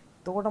ඒක?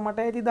 එතකොට මට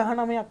ඇති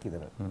 19ක්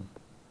විතර.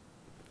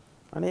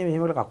 අනේ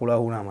මෙහෙමකට කකුල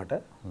අහුණා මට.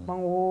 මම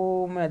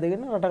ඕම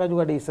ඇදගෙන රටකජු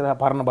කඩේ ඉස්සරහා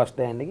පරණ බස්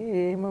ස්ටෑන්ඩ්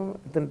එකේ එහෙම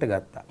එතනට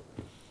ගත්තා.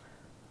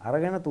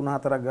 අරගෙන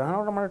 3-4ක්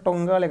ගහනකොට මට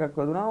ටොංගාල එකක්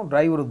වැදුනා.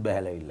 ඩ්‍රයිවරුත්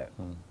බැහැලා ඉල්ල.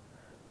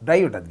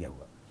 ඩ්‍රයිවර්ටත්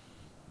ගැහුවා.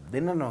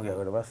 දෙන්නම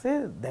ගැහුවට පස්සේ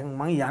දැන්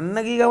මං යන්න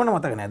ගිය ගමන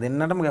මතක නැහැ.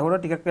 දෙන්නටම ගැහුවා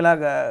ටිකක් වෙලා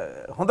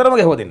හොඳටම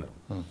ගැහුවා දෙන්න.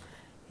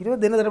 ඊට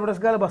පස්සේ දෙන්න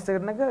දරපටස් ගාලා බස්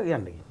එකට නැග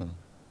යන්න ගියා.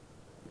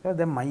 ඒක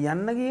දැන් මං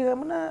යන්න ගිය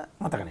ගමන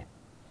මතක නැහැ.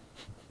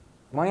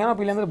 මං යනවා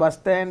පිළිඳර බස්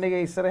ස්ටෑන්ඩ්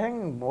එකේ ඉස්සරහෙන්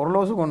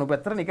ඔරලෝසු කොණු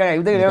පැත්තට නිකන්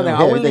ඇවිදගෙන යනවා.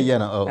 දැන් අවුල්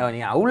යනවා. ඔව්.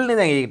 නේ අවුල්නේ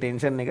දැන් ඒ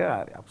ටෙන්ෂන් එක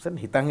අප්සෙට්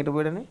හිතන් හිටපු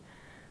වෙලනේ.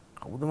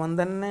 කවුද මන්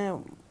දන්නේ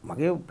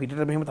මගේ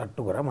පිටට මෙහෙම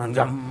තට්ටු කරා මං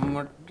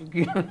ජම්මට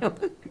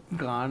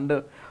ගාණ්ඩ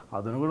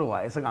හදනකොට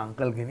වයසක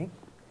අංකල් කෙනෙක්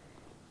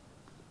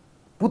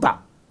පුතා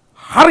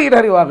හරියට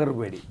හරි වා කරපු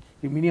වැඩි.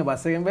 මිනිහ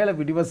බස් එකෙන් බැලලා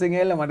පිටිපස්සෙන්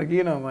ඇවිල්ලා මට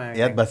කියනවා මම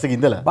එයාත් බස් එකේ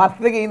ඉඳලා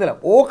බස් එකේ ඉඳලා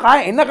ඕකා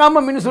එනකම්ම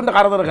මිනිසුන්ට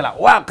කරදර කළා.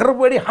 ඔයා කරපු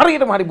වැඩි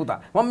හරියටම හරි පුතා.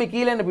 මම මේ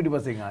කියලා එන්න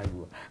පිටිපස්සෙන්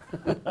ආවා.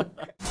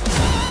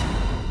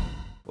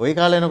 ওই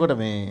කාලේ එනකොට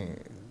මේ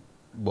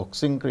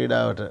බොක්සිං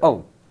ක්‍රීඩාවට ඔව්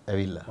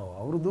ඇවිල්ලා. ඔව්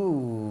අවුරුදු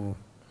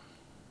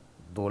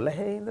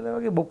 12 ඉඳලා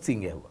වගේ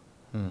බොක්සිං ගැහුවා.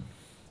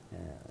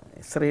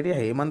 ඉස්සර හිටිය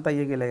හේමන්ත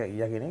අයියා කියලා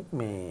ඊයා කෙනෙක්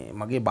මේ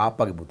මගේ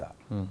බාප්පගේ පුතා.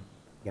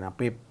 කියන්නේ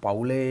අපේ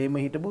පවුලේම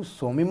හිටපු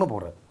සොමිම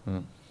පොර.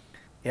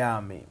 එයා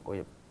මේ ඔය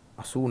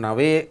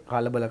 89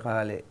 කලබල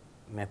කාලේ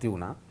නැති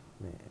වුණා.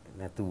 මේ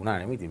නැති වුණා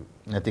නෙමෙයි ඉතින්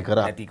නැති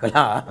කරා. නැති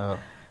කළා.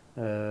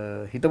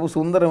 හිටපු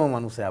සුන්දරම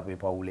මිනිස්සයා අපේ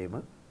පවුලේම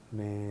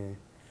මේ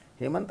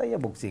හේමන්ත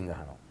අයියා බොක්සිං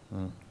ගහනවා.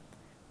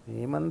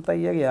 හේමන්ත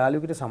අයියාගේ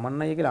යාළුවෙකුට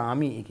සමන් අයියා කියලා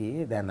ආමි එකේ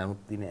දැන්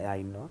නමුත් එයා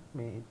ඉන්නවා.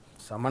 මේ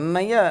සමන්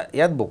අයියා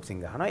එයාත් බොක්සිං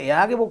ගහනවා.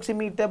 එයාගේ බොක්සිං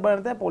මීට් එක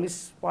බලන්න තමයි පොලිස්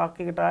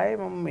පාක් එකට ආයේ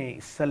මම මේ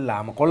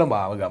ඉස්සල්ලාම කොළඹ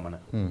ආව ගමන.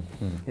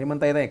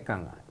 හේමන්ත අයියා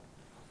එක්කන් ආවා.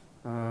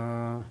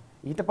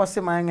 ඊට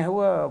පස්සේ මම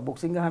ඇහුවා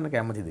බොක්සිං ගහන්න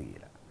කැමතිද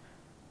කියලා.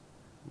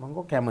 මම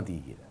කිව්වා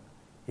කැමතියි කියලා.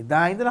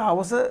 එදා ඉඳලා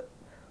හවස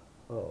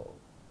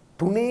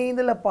 3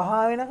 ඉඳලා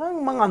 5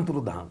 වෙනකන් මං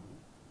අතුරුදහන්.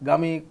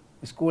 ගමේ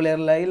ඉස්කෝලේ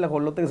ඇරලා ඇවිල්ලා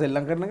කොල්ලොත් එක්ක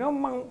සෙල්ලම් කරන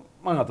ගමන්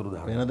මං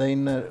අතුරුදහන්. වෙනදා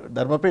ඉන්න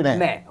ධර්මප්‍රිය නෑ.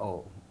 නෑ. ඔව්.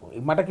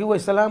 මට කිව්වා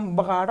ඉස්සලාම්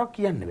ඔබ කාටවත්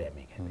කියන්න බෑ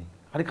මේක.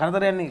 හරි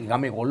කරදරයක් නේ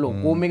ගමේ කොල්ලෝ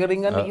ඔක්කොම එක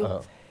රින් ගන්න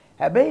කිව්වා.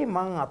 හැබැයි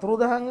මං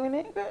අතුරුදහන් වෙන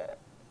එක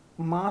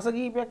මාස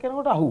කිහිපයක්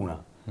යනකොට අහු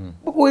වුණා.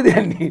 ඔබ කොහෙද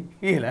යන්නේ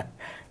කියලා.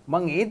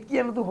 මං ඒත්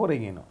කියන්න තු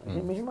හොරෙන් එනවා.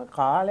 මෙහෙම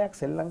කාලයක්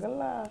සෙල්ලම්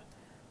කළා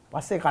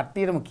පස්සේ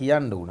කට්ටියටම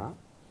කියන්න වුණා.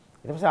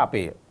 ඊට පස්සේ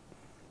අපේ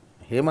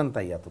හේමන්ත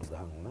අයියා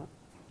අතුරුදහන් වුණා.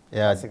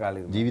 එයා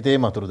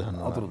ජීවිතේම අතුරුදහන්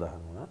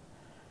වුණා.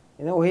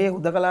 ඉතින් ඔය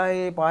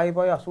හුදකලාවේ පායි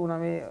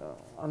 89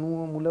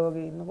 90 මුල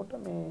වගේ ඉන්නකොට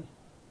මේ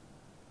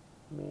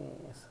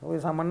ඔය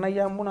සමන්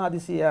අයියා හම්බුණා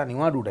හදිසිය යා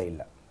නිවාඩුවට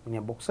ඇවිල්ලා.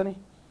 මිනිහා බොක්සනේ.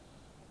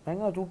 මම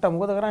ගා චුට්ටා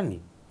මොකද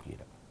කරන්නේ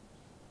කියලා.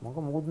 මම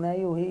මොකුත්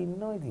නෑ ඔහේ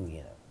ඉන්නවා ඉතින්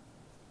කියලා.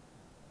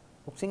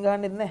 බොක්සිං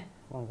ගහන්නෙත් නෑ.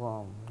 මම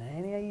කිව්වා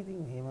නෑනේ අයියා ඉතින්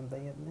හේමන්ත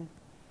අයියාත් නෑ.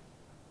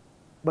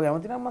 ඔබ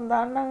කැමති නම් මම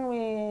දාන්නම්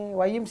මේ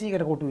YMC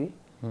එකට කොටුවේ.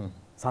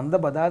 සඳ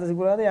බදාද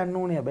සිකුරාද යන්න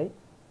ඕනේ හැබැයි.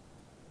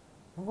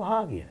 මම කිව්වා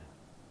හා කියලා.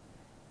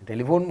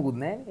 ටෙලිෆෝන් මුකුත්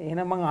නැහැ.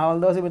 එහෙනම් මං ආවල්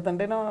දවසේ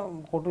මෙතනට එනවා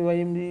කොටුවේ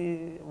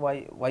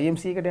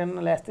YMC එකට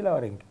යන්න ලෑස්තිලා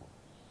වරෙන් කිව්වා.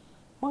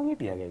 මං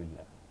හිටියා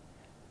ගෑවිලා.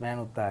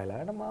 මෑනුත්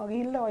ආයලාට මම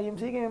ගිහිල්ලා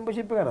YMC එකේ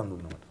membership එක අරන්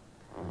දුන්නා මට.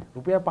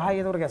 රුපියල්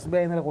 5යි ඒතකොට කැස්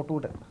බෑ ඉඳලා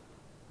කොටුවට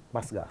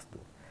බස්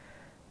ගාස්තුව.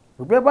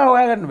 රුපියල් 5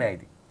 හොයාගන්න බෑ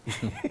ඉතින්.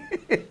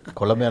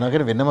 කොළඹ යනවා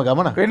කියන්නේ වෙනම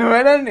ගමනක්. වෙන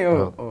වැඩන්නේ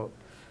ඔව්.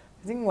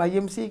 ඉතින්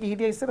YMC එකේ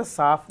හිටියා ඉස්සර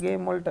සාෆ්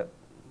ගේම් වලට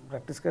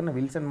ප්‍රැක්ටිස් කරන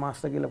විල්සන්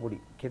මාස්ටර් කියලා පොඩි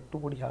කෙට්ටු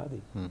පොඩි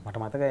හාදේ. මට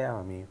මතකයි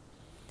යාම මේ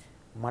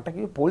මට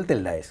කිව්වේ පොල්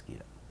තෙල් ඩයස්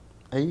කියලා.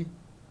 ඇයි?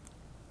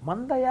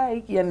 මන්ද යා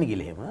ඒ කියන්නේ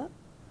කියලා එහෙම.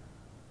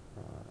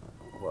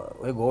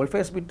 ඔය ගෝල්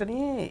ෆේස්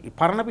පිට්ටනියේ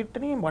පරණ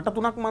පිට්ටනියේ මට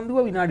 3ක් මන්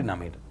දුවා විනාඩි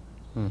 9ට.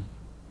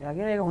 එයා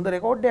කියන එක හොඳ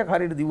රෙකෝඩ් එකක්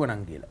හරියට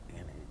දිව්වනම් කියලා.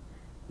 يعني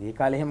ඒ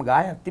කාලේ එහෙම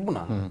ගායයක්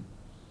තිබුණා.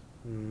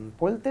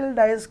 පොල් තෙල්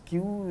ඩයස්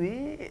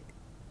කිව්වේ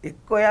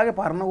එක්ක එයාගේ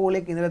පරණ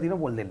ගෝලයක ඉඳලා තියෙන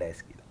පොල් තෙල් ඩයස්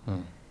කියලා.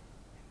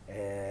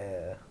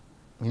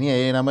 මිනිහා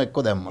ඒ නම එක්ක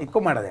දැම්මා. එක්ක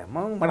මට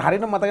දැම්මා. මට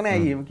හරියට මතක නෑ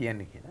එහෙම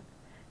කියන්නේ කියලා.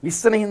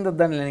 ලිස්සන හින්දා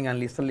දන්නේ නැහැ නිකන්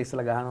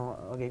ලිස්සලා ගහනවා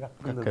වගේ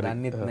එකක්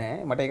දන්නෙත්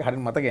නැහැ. මට ඒක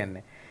හරියට මතක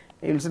යන්නේ.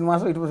 ඒ විල්සන්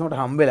මාස්ටර් ඊට පස්සේ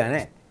මට හම්බෙලා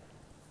නැහැ.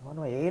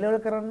 මම ඒ ලෙවල්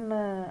කරන්න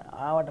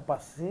ආවට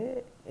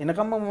පස්සේ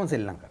එනකම්ම මම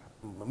සෙල්ලම් කරා.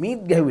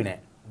 මීත් ගැහුවේ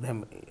නැහැ. දැන්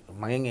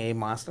මගෙන් ඒ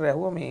මාස්ටර්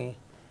ඇහුවා මේ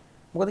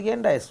මොකද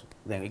කියන්නේ ඩයස්.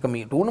 දැන් ඒක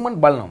මේ ටූර්නමන්ට්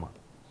බලනවා.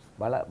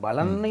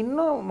 බලන්න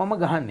ඉන්නවා මම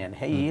ගහන්න යන්නේ.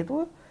 හැයි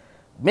හේතුව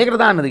මේකට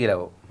දාන්නද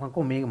කියලා. මම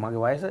කිව්වා මේක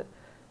මගේ වයස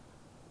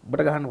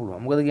ඔබට ගහන්න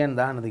පුළුවන්. මොකද කියන්නේ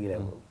දාන්නද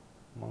කියලා.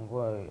 මම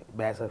කිව්වා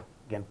බෑ සර්.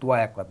 කියන්නේ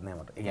තුවායක්වත් නෑ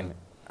මට. ඒ කියන්නේ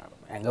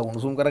ඇඟ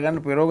උණුසුම් කරගන්න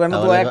පෙරව ගන්න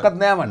තුවායක්වත්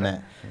නෑ මට.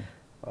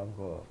 මම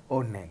කිව්වා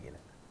ඕනේ නෑ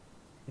කියලා.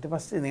 ඊට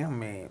පස්සේ නිකන්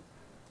මේ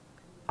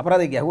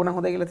අපරාධය ගැහුවා නම්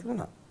හොඳයි කියලා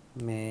තිබුණා.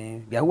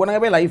 මේ ගැහුවා නම්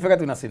හැබැයි ලයිෆ්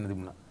එකත් වෙනස් වෙන්න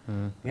තිබුණා.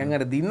 නිකන්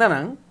අර දින්න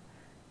නම්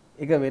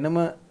ඒක වෙනම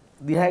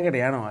දිහායකට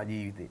යනවා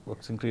ජීවිතේ.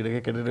 බොක්සිං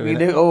ක්‍රීඩකයෙක්ට වෙන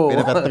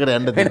පැත්තකට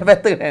යන්න වෙන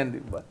පැත්තකට යන්න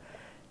තිබ්බා.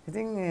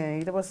 ඉතින්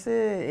ඊට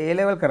පස්සේ ඒ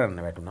ලෙවල්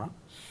කරන්න වැටුණා.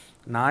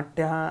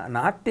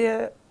 නාට්‍ය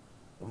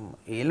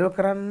ඒ ලෙවල්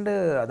කරන්න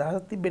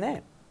අදහසක් තිබ්බේ නෑ.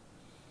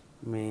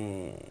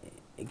 මේ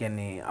ඒ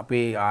කියන්නේ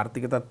අපේ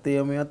ආර්ථික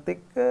තත්ත්වය මේවත්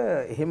එක්ක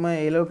එහෙම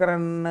ඒ ලෙවල්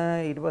කරන්න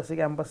ඊට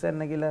පස්සේ කැම්පස්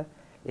යන්න කියලා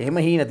එහෙම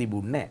හීන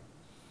තිබුණේ නෑ.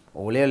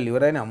 ඕලෙවල්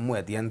ඉවරයිනේ අම්මෝ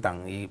ඇතියන්තන්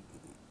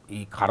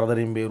ඒ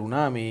කරදරෙන්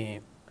බේරුණා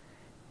මේ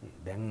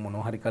දැන්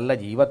මොනවා හරි කරලා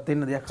ජීවත්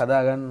වෙන්න දෙයක්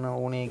හදාගන්න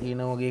ඕනේ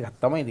කියන වගේ එකක්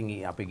තමයි ඉතින්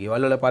අපේ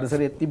ගෙවල් වල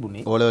පරිසරයේත්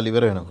තිබුණේ. ඕලෙවල්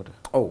ඉවර වෙනකොට.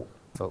 ඔව්.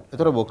 ඔව්.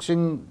 ඒතර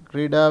බොක්සිං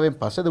ක්‍රීඩාවෙන්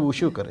පස්සේද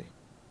වුෂු කරේ.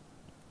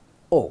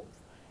 ඔව්.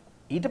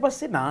 ඊට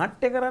පස්සේ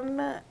නාට්‍ය කරන්න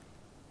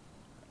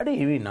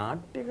අඩේ මේ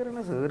නාට්‍ය කරන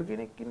සර්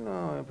කෙනෙක්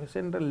ඉන්නවා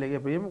ප්‍රසෙන්ටර්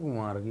එකේ ප්‍රේම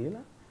කුමාර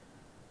කියලා.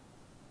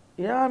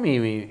 එයා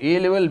මේ ඒ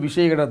ලෙවල්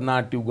විෂයකටත්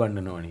නාට්‍ය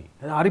උගන්වනවනේ.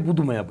 හරි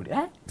පුදුමයි අපිට.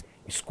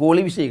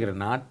 ඉස්කෝලේ විෂයකට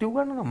නාට්‍ය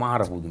උගන්වනවා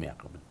මාර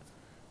පුදුමයක් අපිට.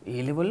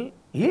 ඒ ලෙවල්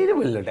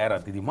වලට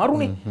අරත් ඉතින්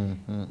මරුනේ.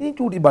 ඉතින්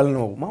චූටි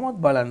බලනවා මමත්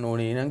බලන්න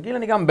ඕනේ නං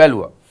කියලා නිකන්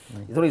බැලුවා.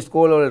 ඒතර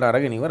ඉස්කෝල වලට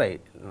අරගෙන ඉවරයි.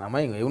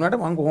 ළමයි ඒ වුණාට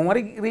මම කොහොම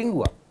හරි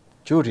රිංගුවා.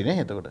 චූටිනේ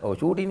එතකොට. ඔව්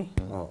චූටිනේ.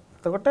 ඔව්.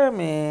 එතකොට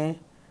මේ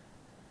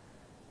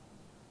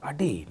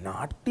අඩේ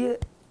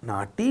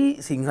නාට්‍ය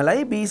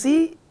සිංහලයි BC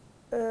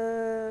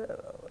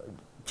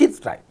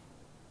චිත්‍රයි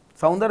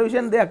සෞන්දර්ය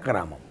විෂයන් දෙයක්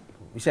කරා මම.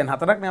 විෂයන්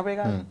 4ක් නේ අපේ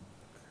කාලේ.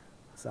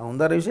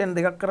 සෞන්දර්ය විෂයන්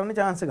දෙකක් කරන්න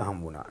chance එක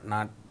හම්බුණා.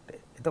 නාට්‍ය.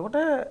 එතකොට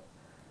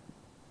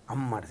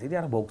අම්මට සිටි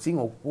අර බොක්සිං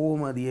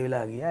ඔක්කොම දිය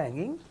වෙලා ගියා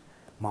ඇඟින්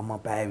මම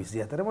පැය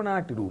 24ම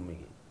නාට්‍ය රූම්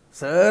එකේ.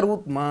 සර්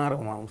උත් මාර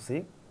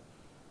මවුසේ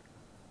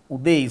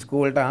උදේ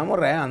ඉස්කෝලට ආම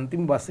රෑ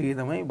අන්තිම බස් එකේ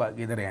තමයි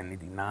ගෙදර යන්නේ.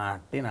 ඉතින්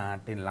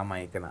නාට්‍ය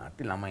ළමයි එක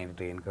නාට්‍ය ළමයින්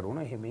ට්‍රේන්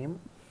කරනවා. එහෙම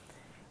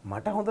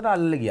මට හොඳට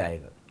අල්ල ගියා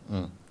ඒක.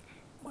 මම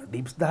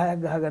ඩිප්ස්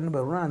 10ක් ගහ ගන්න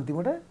බැරුණා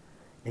අන්තිමට.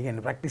 ඒ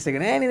කියන්නේ ප්‍රැක්ටිස් එක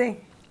නෑනේ දැන්.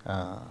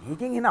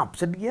 ඒකෙන් එන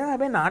අප්සෙට් ගියා.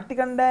 හැබැයි නාට්‍ය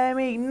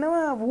කණ්ඩායමේ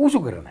ඉන්නවා වූසු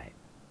කරන අය.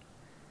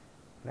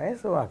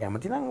 නෑසෝ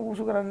කැමති නම්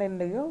වූසු කරන්න එන්න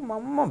ගියා.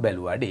 මම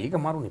බැලුවා. අඩේ ඒක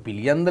මරුනේ.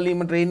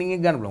 පිළියන්දලීම ට්‍රේනින්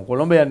එක ගන්න පුළුවන්.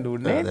 කොළඹ යන්න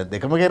උන්නේ.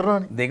 දෙකම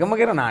කරනවනේ. දෙකම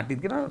කරන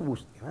නාට්‍යත් කරන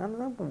වූසු.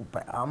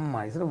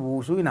 අම්මා ඉස්සර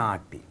වූසුයි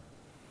නාට්‍ය.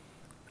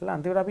 ඒලා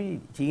අන්තිමට අපි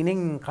චීනෙන්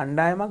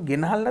කණ්ඩායමක්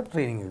ගෙනහල්ලා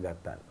ට්‍රේනින් එක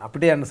ගත්තා.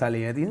 අපිට යන්න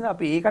සල්ලි නැති නිසා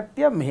අපි ඒ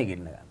කට්ටිය මෙහෙ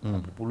ගෙන්න ගත්තා.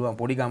 අපිට පුළුවන්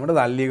පොඩි ගමකට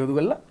සල්ලි එකතු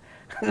කරලා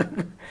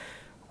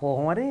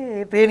කොහොම හරි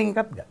ට්‍රේනින්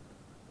එකක් ගත්තා.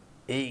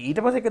 ඊට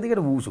පස්සේ එක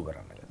දිගට වූසු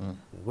කරන්න ගත්තා.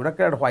 ගොඩක්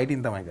වෙලාවට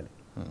ෆයිටින් තමයි කළේ.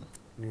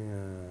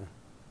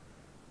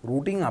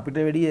 රූටින් අපිට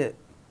වැඩිය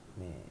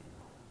මේ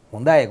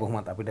හොඳ අය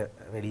කොහොමත් අපිට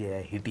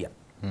වැඩිය හිටියා.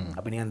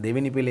 අපි නිකන්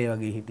දෙවෙනි පෙළේ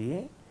වගේ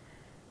හිටියේ.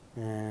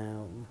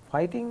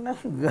 ෆයිටින් නම්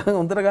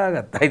හොඳට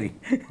ගහගත්තා ඉතින්.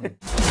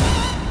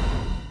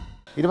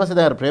 ඊට පස්සේ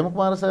දැන් ප්‍රේම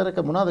කුමාර සර් එක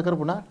මොනවද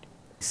කරපු නාට්‍ය?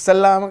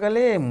 ඉස්සල්ලාම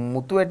කලේ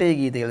මුතු වැටේ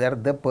ගීත කියලා.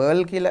 දැන් ද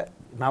පර්ල් කියලා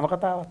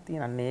නවකතාවක්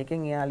තියෙනවා. අන්න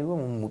ඒකෙන් එයා ලිව්ව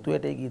මුතු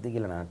වැටේ ගීත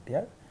කියලා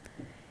නාට්‍යයක්.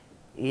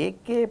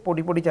 ඒකේ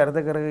පොඩි පොඩි චරිත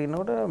කරගෙන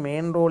ඉනකොට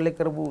මේන් රෝල් එක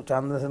කරපු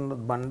චන්ද්‍රසේන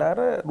බණ්ඩාර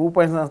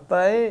රූපයින්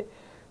සංස්ථාවේ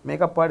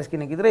මේකප් ආටිස්ට්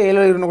කෙනෙක් විතර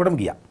ඒලෝ ඉරනකොටම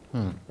ගියා.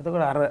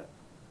 එතකොට අර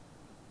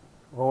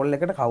රෝල්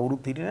එකට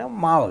කවුරුත් හිටියේ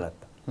නැහැ මාව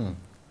ගත්තා.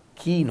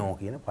 කීනෝ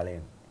කියන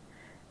පළවෙනි.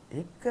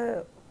 ඒක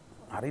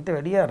හරියට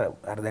වැඩිය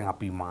අර දැන්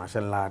අපි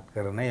මාෂල් ආර්ට්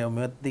කරන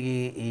යොමුත්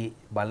දිගේ ඒ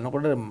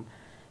බලනකොට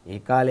ඒ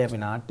කාලේ අපි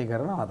නාට්‍ය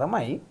කරනවා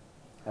තමයි.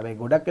 හැබැයි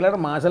ගොඩක්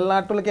වෙලාවට මාෂල්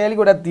ආර්ට් වල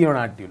කෑලි ගොඩක් තියෙනවා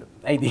නාට්‍ය වල.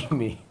 ඇයි ඉතින්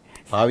මේ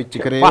පාවිච්චි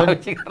කරේ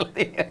පාවිච්චි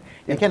කරලා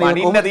ඒ කියන්නේ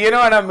පනින්න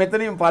තියෙනවා නම්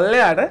මෙතනින්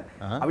පල්ලෙහාට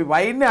අපි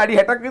වයින්නේ අඩි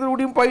 60ක් විතර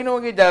උඩින් පයින්න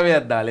වගේ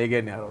ජාවයක් දාලා. ඒ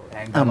කියන්නේ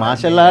අර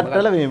මාෂල් ආර්ට්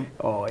වල මේ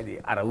ඔව්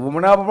ඉතින් අර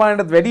උමනා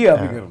ප්‍රමාණයටත් වැඩිය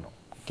අපි කරනවා.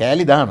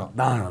 කෑලි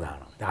දානවා.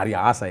 හරි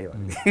ආසයි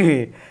වගේ.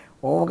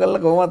 ඕම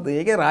කළා කොහොමද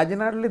ඒකේ රාජ්‍ය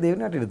නාට්‍යවල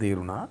දෙවෙනි නාට්‍යෙට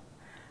තේරුණා.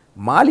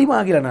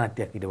 මාලිමා කියලා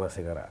නාට්‍යයක් ඊට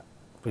පස්සේ කරා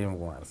ප්‍රේම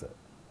කුමාර සර්.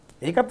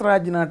 ඒකත්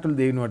රාජ්‍ය නාට්‍යවල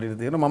දෙවෙනි නාට්‍යෙට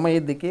තේරුණා. මම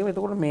මේ දෙකේම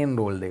එතකොට මේන්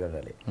රෝල් දෙක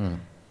කළේ.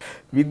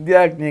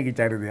 විද්‍යාඥයෙක්ගේ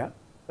චරිතයක්.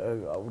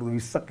 අවුරුදු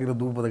 20ක් ඉර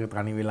දූපතක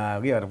තනි වෙලා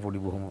වගේ අර පොඩි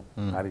බොහොම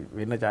හරි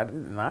වෙන්න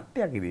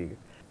නාට්‍යයක් ඉතින් ඒක.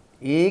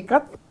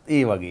 ඒකත්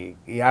ඒ වගේ.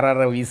 ඒ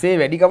අර විසේ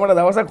වැඩි කමට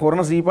දවසක්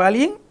හොරන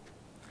සීපාලියෙන්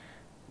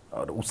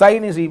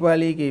උසයිනේ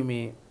සීපාලියේගේ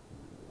මේ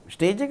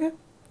ස්ටේජ් එක.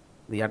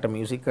 යට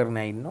මියුසික් කරන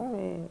අය ඉන්නවා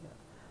මේ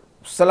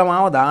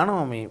උස්සලමාව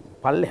දානවා මේ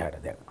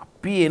පල්ලෙහාට. දැන්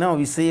අපි එනවා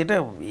විසේට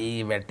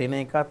මේ වැටෙන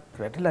එකත්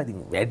වැටිලා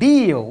ඉතින් වැඩි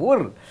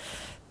ඕර්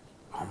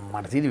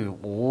මට සිටි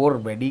ඕර්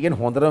වැඩි කියන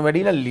හොඳටම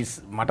වැඩිලා ලිස්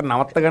මට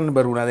නවත්ත ගන්න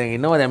බැරුණා. දැන්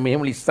එනවා දැන්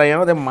මෙහෙම ලිස්සා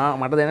යනවා. දැන්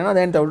මට දැනෙනවා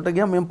දැන් ටවුලට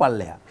ගියාම මෙහෙම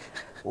පල්ලෙහා.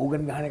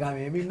 ඕගන් ගහන එක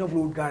මෙහෙම ඉන්නවා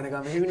ෆ්ලූට් ගහන එක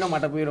මෙහෙම ඉන්නවා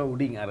මට පේනවා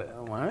උඩින් අර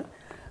මම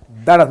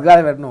දඩස්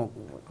ගාලා වැටෙනවා.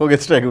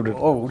 ඔගේ ස්ට්‍රයික්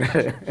උඩට. ඔව්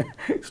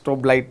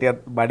ස්ටොප් ලයිට්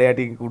එකත් බඩ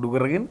යටින් කුඩු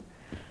කරගෙන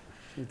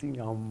ඉතින්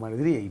අම්මට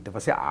ඉතින් ඊට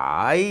පස්සේ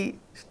ආයි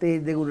ස්ටේජ්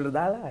එක උඩට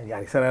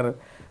දාලා ඉස්සර අර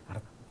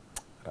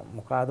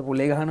මොකಾದ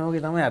පුලේ ගහනවා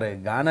වගේ තමයි අර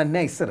ගානක්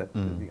නෑ ඉස්සර.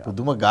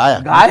 පුදුම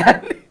ගායක්.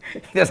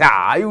 ඊට පස්සේ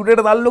ආයි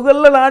උඩට තල්ලු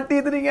කරලා නාට්‍ය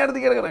ඉදිරින් යට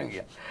දිගට කරන්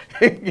ගියා.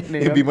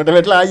 ඒ බිමට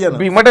වැටලා ආයි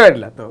යනවා. බිමට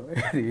වැටලා.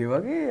 ඒ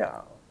වගේ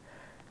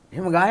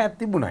එහෙම ගායක්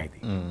තිබුණා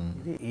ඉතින්.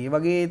 ඉතින් ඒ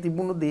වගේ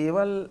තිබුණු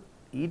දේවල්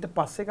ඊට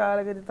පස්සේ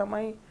කාලෙකදී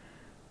තමයි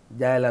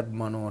ජයලත්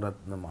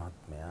මනෝරත්න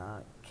මහත්මයා,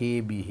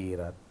 කේ.බී.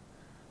 හේරත්,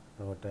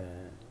 එතකොට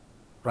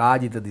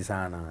රාජිත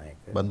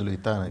දිසානායක,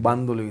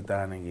 බන්දුලු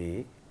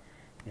විතානගේ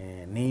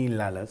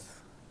නීල් අලස්,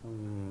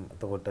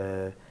 එතකොට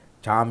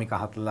චාමික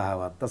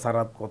හත්ලහවත්ත,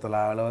 සරත්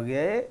කොතලාවල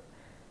වගේ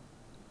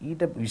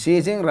ඊට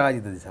විශේෂයෙන්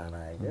රාජිත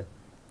දිසානායක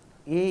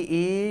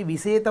ඒ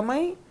විෂය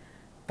තමයි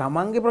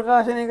තමන්ගේ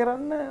ප්‍රකාශනය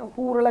කරන්න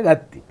හූරලා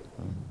ගත්තේ.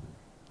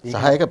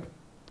 සහ ඒක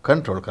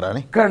කන්ට්‍රෝල්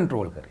කරානේ.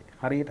 කන්ට්‍රෝල් කරේ.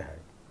 හරියට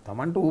හරි.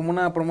 තමන්ට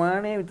උවමනා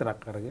ප්‍රමාණය විතරක්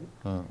කරගෙන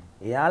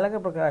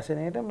එයාලගේ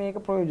ප්‍රකාශනයට මේක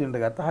ප්‍රයෝජනට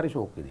ගත්ත හරි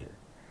ෂෝක් විදියට.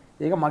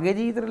 ඒක මගේ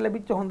ජීවිතේට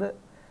ලැබිච්ච හොඳ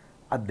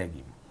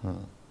අත්දැකීම.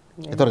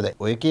 එතකොට දැන්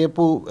ඔය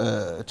කියපු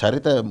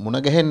චරිත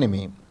මුණ ගැහෙන්නේ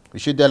මේ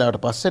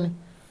විශ්වවිද්‍යාලයට පස්සේනේ.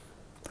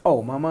 ඔව්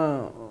මම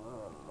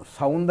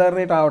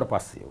සෞන්දර්යයට ආවට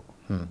පස්සේ.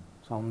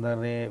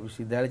 සෞන්දර්ය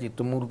විශ්වවිද්‍යාල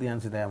චිත්‍රමූර්ති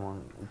අංශය මම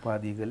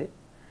උපාධිය කළේ.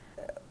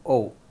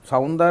 ඔව්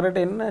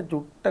සෞන්දර්යයට එන්න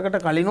චුට්ටකට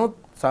කලිනුත්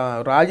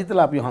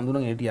රාජිතලා අපි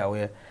හඳුනගෙන හිටියා.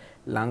 ඔය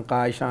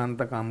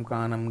ලංකායිශාන්ත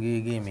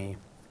කම්කානම්ගේ මේ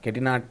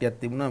කෙටි නාට්‍යයක්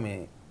තිබුණා මේ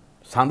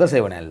සඳ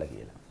සෙවණැල්ල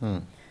කියලා.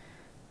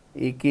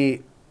 ඒකේ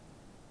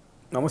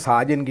නම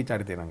සාජන්ගේ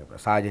චරිතය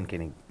නංග සාජන්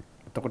කෙනෙක්.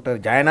 එතකොට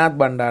ජයනාත්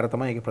බණ්ඩාර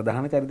තමයි ඒකේ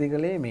ප්‍රධාන චරිතය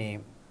කළේ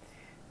මේ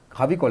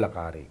කවි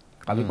කොලකාරයෙක්.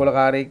 කවි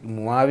කොලකාරයෙක්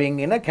මුවාවෙන්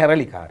එන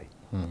කැරලිකාරයෙක්.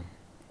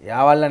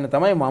 යාවල්ලන්න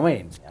තමයි මම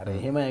එන්නේ. අර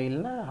එහෙම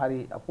ඇවිල්ලා හරි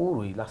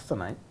අපූර්වයි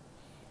ලස්සනයි.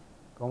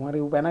 කොහොම හරි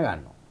ඌ පැන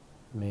ගන්නවා.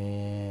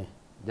 මේ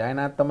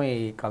ජයනාත් තමයි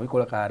කවි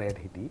කොලකාරයට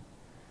හිටියේ.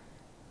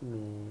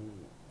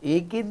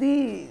 ඒකෙදි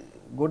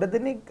ගොඩ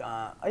දෙනෙක්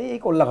අය ඒ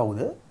කොල්ල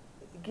කවුද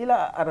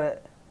කියලා අර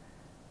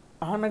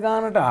අහන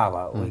ගානට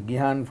ආවා. ඔය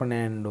ගිහාන්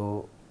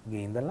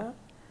ෆර්නෑන්ඩෝගේ ඉඳලා.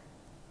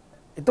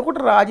 එතකොට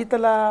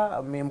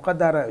රාජිතලා මේ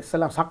මොකද අර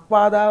ඉස්සලා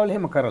සක්පාදාවල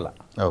එහෙම කරලා.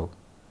 ඔව්.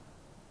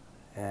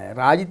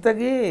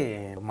 රාජිතගේ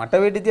මට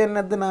වෙඩි තියන්නේ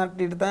නැද්ද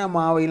නාට්‍යයට තමයි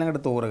මාව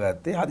ඊළඟට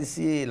තෝරගත්තේ.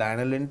 හදිස්සියේ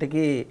ලයනල් වෙන්ට්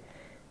එකේ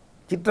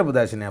චිත්‍ර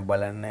ප්‍රදර්ශනයක්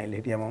බලන්න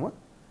ඇවිල්ලා හිටියා මම.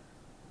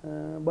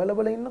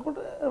 බල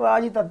ඉන්නකොට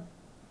රාජිතත්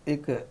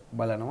ඒක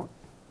බලනවා.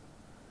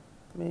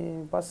 මේ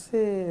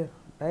පස්සේ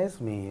ඩයස්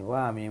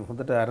මේ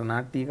හොඳට අර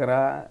නාට්‍ය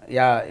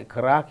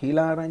කරා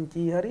කියලා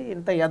ආරංචි හරි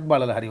එන්ට යත්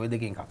බලලා හරි ඔය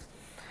දෙකෙන් එකක්.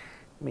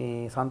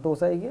 මේ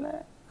සන්තෝෂයි කියලා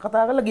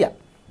කතා කරලා ගියා.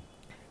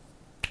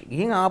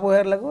 ගිහින් ආපහු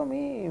හැරලා කිව්වා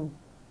මේ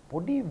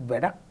පොඩි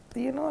වැඩක්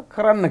තියෙනවා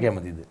කරන්න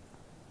කැමතිද?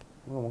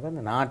 මොකද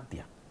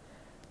නාට්‍යයක්.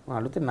 මම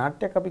අලුතෙන්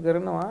නාට්‍යයක් අපි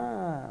කරනවා.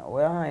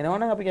 ඔයා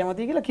එනවනම් අපි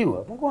කැමතියි කියලා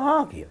කිව්වා. මම කිව්වා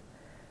හා කියලා.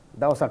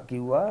 දවසක්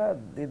කිව්වා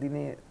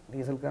දෙදිනේ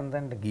රිහර්සල් කරන්න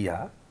තැනට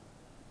ගියා.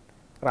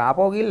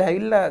 රාපෝ ගිහිල්ලා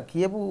ඇවිල්ලා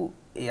කියපු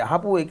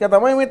යහපු එක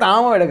තමයි මේ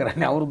තාම වැඩ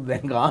කරන්නේ අවුරුදු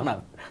දැන්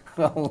ගානක්.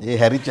 ඒ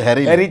හැරිච්ච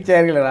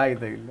කියලා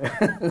රාජිත ඇවිල්ලා.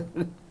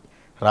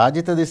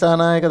 රාජිත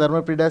දිසානායක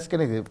ධර්මප්‍රිය ඩයස්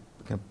කෙනෙක්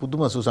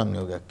පුදුම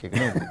සුසංයෝගයක් එක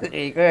නේද?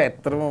 ඒක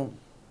ඇත්තටම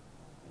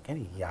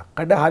කියන්නේ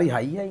යකඩ හරි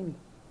හයියයිනේ.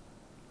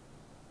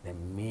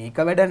 දැන් මේක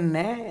වැඩක්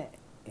නැහැ.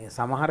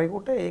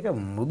 සමහරෙකුට ඒක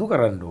මෘදු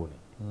කරන්න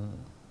ඕනේ.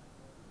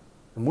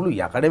 මුළු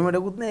යකඩෙම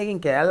වැඩකුත් නැහැ. ඒකෙන්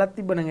කෑල්ලක්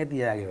තිබ්බ නම්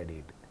ඇති යාගේ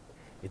වැඩේට.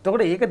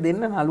 එතකොට ඒක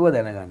දෙන්න නළුව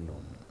දැනගන්න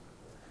ඕනේ.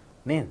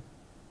 නේද?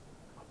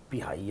 අපි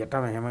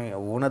හයියටම එහෙම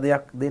ඕන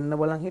දෙයක් දෙන්න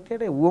බලන්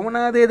හිටියට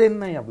උවමනා දේ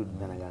දෙන්නයි අපි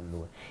දැනගන්න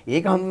ඕනේ.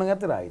 ඒක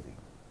හඳුනාගත්ත රාජිත.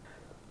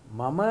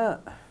 මම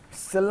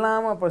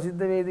ඉස්සල්ලාම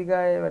ප්‍රසිද්ධ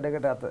වේදිකාවේ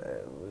වැඩකට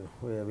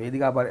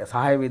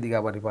සහාය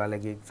වේදිකා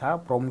පරිපාලකයෙක් සහ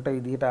ප්‍රොම්ප්ටර්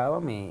විදිහට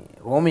ආවා මේ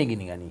රෝමේ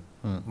ගිනිගනි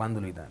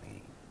බන්දුලු විතානේ.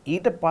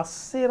 ඊට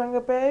පස්සේ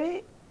රංගපෑවේ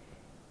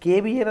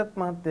කේ.බී. හේරත්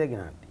මහත්තයාගේ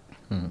නාට්‍ය.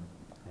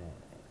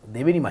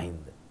 දෙවෙනි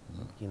මහින්ද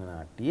කියන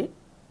නාට්‍යයේ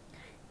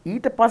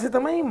ඊට පස්සේ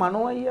තමයි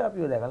මනෝ අයියා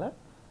අපිව දැකලා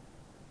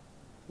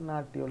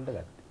නාට්‍ය වලට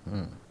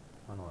ගත්තේ.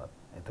 මනෝවත්.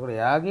 ඒතකොට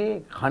එයාගේ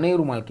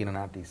කණේරු මල් කියන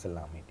නාට්‍ය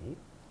ඉස්සල්ලාම හිටියේ.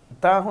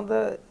 ඉතා හොඳ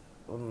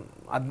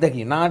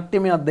අත්දැකීම්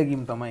නාට්‍යමය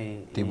අත්දැකීම් තමයි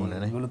තිබුණේ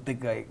නේ. ඒගොල්ලොත්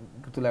එක්ක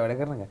එකතුලා වැඩ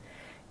කරන එක.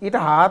 ඊට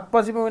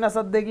හාත්පසින්ම වෙනස්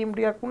අත්දැකීම්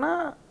ටිකක් වුණා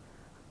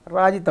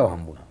රාජිතව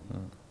හම්බුණා.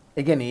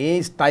 ඒ කියන්නේ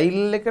ඒ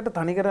ස්ටයිල් එකට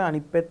තනිකර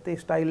අනිත් පැත්තේ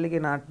ස්ටයිල්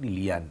එකේ නාට්‍ය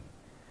ලියන්නේ.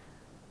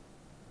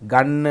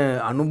 ගන්න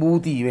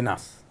අනුභූති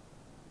වෙනස්.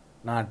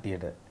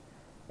 නාට්‍යයට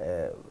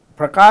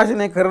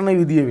ප්‍රකාශනය කරන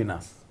විදිය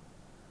වෙනස්.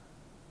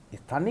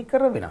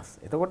 තනිකර වෙනස්.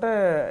 එතකොට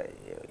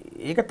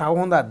ඒක තව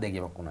හොඳ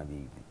අත්දැකීමක් වුණා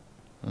ජීවිතේ.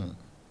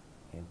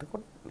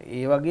 එතකොට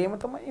ඒ වගේම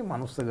තමයි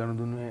මනුස්ස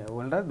ගනුදෙනු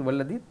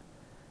වලදීත්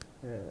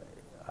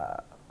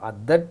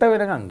අද්දට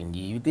වෙනකන්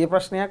ජීවිතයේ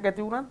ප්‍රශ්නයක්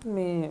ඇති වුණත්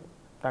මේ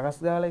තකස්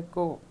ගාලා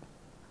එක්කෝ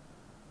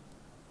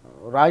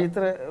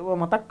රාජිතව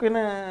මතක් වෙන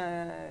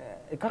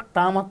එකක්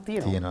තාමත්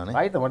තියෙනවා.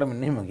 රාජිත මට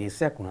මෙන්න එහෙම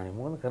කේසයක් වුණානේ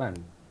මොකද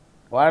කරන්නේ?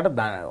 ඔයාලට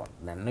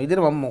දැන්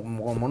විදිහට මම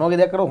මොනවගේ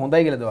දෙයක් කරව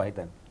හොඳයි කියලාද ඔයා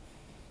හිතන්නේ?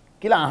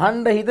 කියලා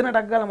අහන්න හිතන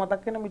ටක් ගාලා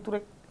මතක් වෙන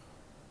මිතුරෙක්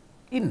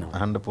ඉන්නවා.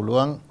 අහන්න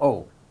පුළුවන් ඔව්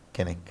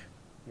කෙනෙක්.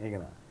 ඒක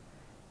නෑ.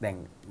 දැන්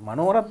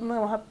මනෝරත්න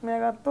මහත්මයා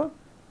ගත්තොත්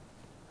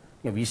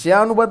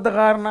විෂයානුබද්ධ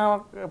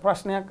කාරණාවක්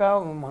ප්‍රශ්නයක්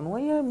ආව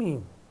මනෝය මේ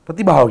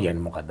ප්‍රතිභාව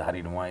කියන්නේ මොකක්ද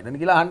හරියටම මොකක්ද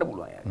කියලා අහන්න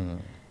පුළුවන් යාළුවා.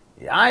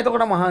 යා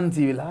එතකොට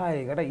මහන්සි වෙලා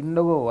ඒකට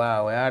ඉන්නකෝ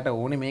ඔයාට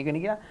ඕනේ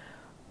මේකනේ කියලා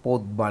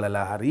පොත්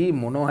බලලා හරි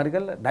මොනවා හරි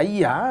කරලා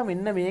ඩයියා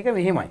මෙන්න මේක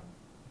මෙහෙමයි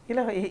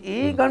කියලා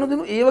ඒ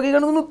ගනුදෙනු ඒ වගේ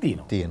ගනුදෙනුත්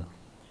තියෙනවා.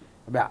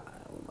 හැබැයි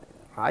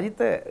රාජිත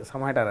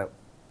සමහරට අර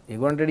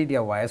ඒගොල්ලන්ට ටික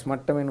වයස්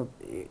මට්ටමෙනුත්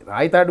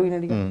රාජිත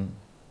අඩුයිනේ ටික.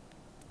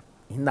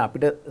 හින්දා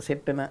අපිට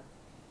සෙට් වෙන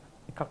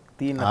එකක්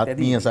තියෙන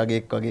ආත්මීය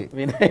සගයෙක් වගේ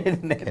වෙන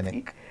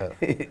කෙනෙක්.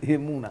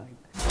 එහෙම වුණා.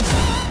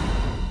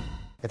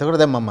 එතකොට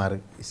දැන් මම අර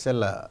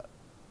ඉස්සෙල්ලා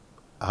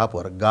අහපු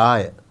අර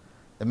ගාය.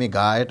 දැන් මේ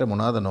ගායට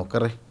මොනවද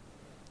නොකරේ?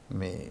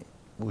 මේ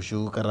වුෂු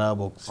කරා,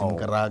 බොක්සින්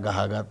කරා,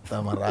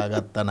 ගහගත්තා,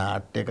 මරාගත්තා,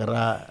 නාට්‍ය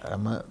කරා,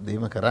 හැම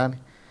දෙයක්ම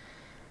කරානේ.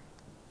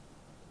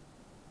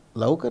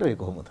 ලව් කරේ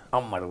කොහොමද?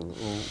 අම්මට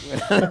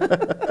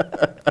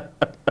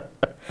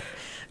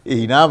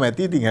හිනාම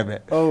ඇති ඉතින්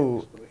හැබැයි. ඔව්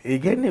ඒ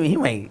කියන්නේ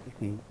මෙහිමයි.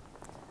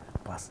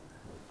 පස්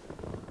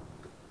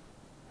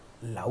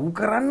ලව්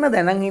කරන්න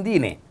දැනන්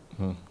හිටියේ නේ.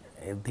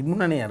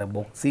 තිබුණනේ අර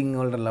බොක්සිං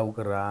වලට ලව්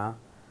කරා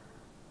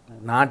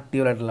නාට්‍ය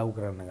වලට ලව්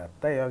කරන්න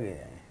ගත්තා ඒ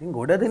වගේ. ඉතින්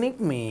ගොඩ දෙනෙක්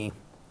මේ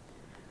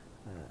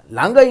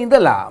ළඟ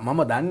ඉඳලා මම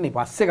දන්නේ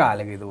පස්සේ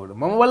කාලෙක ඒකට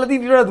මම වල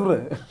තිටිලා දුර.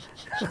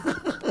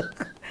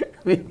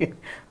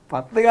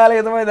 පස්සේ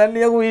කාලේ තමයි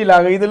දන්නේ යකෝ ඊ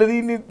ළඟ ඉඳලා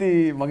තින්නෙත්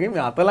මගේ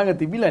මේ අත ළඟ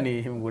තිබිලානේ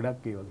එහෙම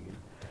ගොඩක් ඒ වගේ.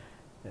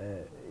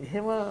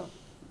 එහෙම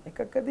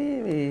එකකදී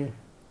මේ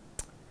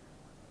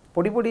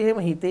පොඩි පොඩි එහෙම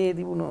හිතේ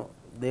තිබුණ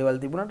දේවල්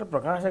තිබුණාට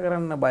ප්‍රකාශ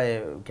කරන්න බය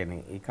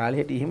කියන්නේ ඒ කාලේ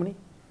හිටියේ එහෙමනේ.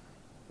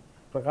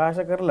 ප්‍රකාශ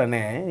කරලා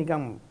නැහැ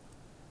නිකන්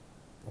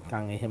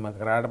එහෙම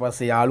කරාට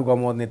පස්සේ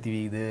යාළුකමවත් නැති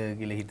වීද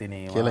කියලා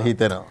හිතෙනේ. කියලා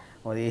හිතනවා.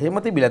 මොකද එහෙම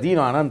තිබිලා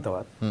තියෙනවා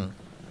අනන්තවත්.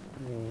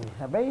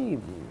 හැබැයි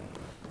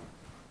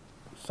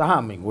සහ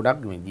මේ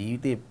ගොඩක් මේ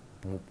ජීවිතේ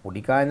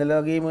පොඩි කාලේ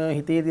ඉඳලා වගේම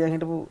හිතේ තියන්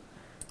හිටපු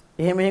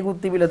එහෙම හේකුත්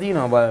තිබිලා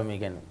තියෙනවා බල මේ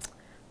කියන්නේ.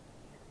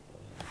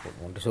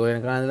 මොන්ටිසෝරි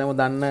කාලේ ඉඳලම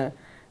දන්න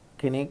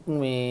කෙනෙක්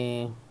මේ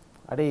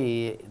අර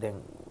දැන්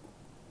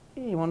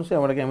මේ මිනිස්සු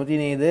මට කැමති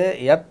නේද?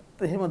 එයත්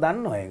එහෙම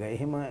දන්නවා ඒක.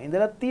 එහෙම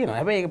ඉඳලා තියෙනවා.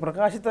 හැබැයි ඒක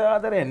ප්‍රකාශිත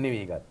ආදරයක්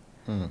නෙවෙයි ඒකත්.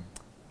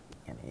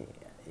 يعني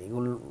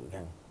ඒගොල්ලෝ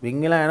වෙන්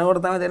වෙලා යනකොට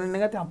තමයි දැනෙන්නේ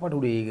නැගත්තේ අපට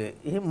උඩේ ඒක.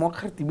 එහෙම මොකක්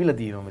හරි තිබිලා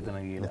තියෙනවා මෙතන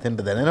කියලා. එතෙන්ට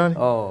දැනෙනවනේ.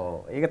 ඔව්.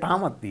 ඒක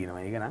තාමත්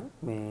තියෙනවා. ඒක නම්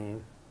මේ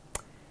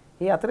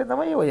ඒ අතරේ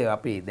තමයි ඔය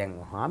අපි දැන්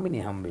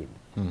හාමිනේ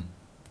හම්බෙන්නේ.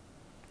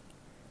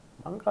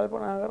 මම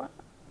කල්පනා කරා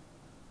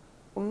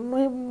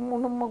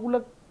මොන මගුල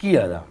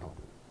කියලා දානවා.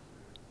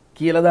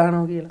 කියලා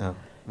දානවා.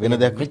 වෙන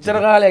දෙයක් මෙච්චර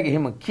කාලයක්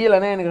එහෙම කියලා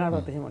නැහැ නේ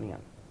කාටවත් එහෙම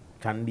නිකන්.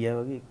 චණ්ඩිය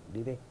වගේ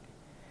ඩිරෙක්ට්.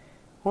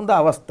 හොඳ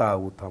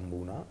අවස්ථාවකුත් හම්බ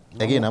වුණා.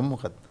 ඒකේ නම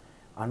මොකක්ද?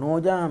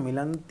 අනෝජා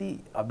මිලන්ති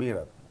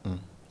අබේරත්.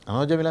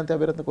 අනෝජා මිලන්ති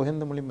අබේරත්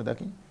කොහෙන්ද මුලින්ම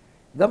දකින්නේ?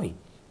 ගමේ.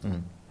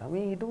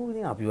 ගමේ හිටපු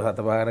ඉතින් අපි හත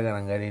පහර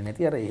ගණන් ගන්නේ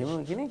නැති අර එහෙම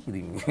කෙනෙක්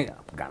ඉතින්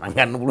ගණන්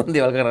ගන්න පුළුවන්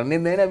දේවල් කරන්නේ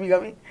නැහැ අපි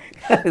ගමේ.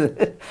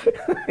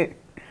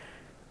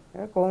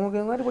 කොහොමද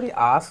කියන්නේ පොඩි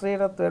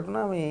ආශ්‍රයයටත්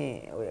වැටුණා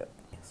මේ ඔය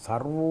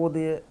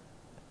සර්වෝදය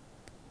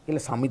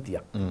කියලා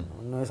සමිතියක්.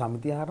 ඔන්න ඔය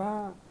සමිතිය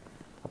හරහා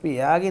අපි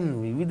එයාගෙන්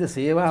විවිධ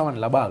සේවාවන්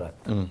ලබා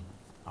ගත්තා.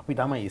 අපි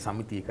තමයි මේ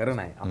සමිතිය කරන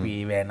අය. අපි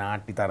ඒ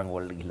නාට්‍ය තරඟ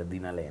වලට ගිහලා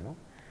දිනලා එනවා.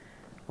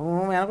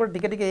 ඔහොම යනකොට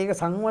ටික ටික ඒක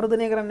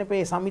සංවර්ධනය කරන්න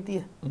එපේ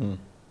සමිතිය.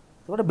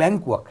 ඒකට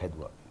බැංකුවක්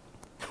හැදුවා.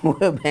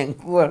 ඔය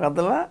බැංකුව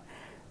හදලා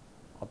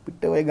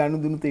අපිට ඔය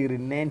ගනුදෙනු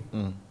තේරෙන්නේ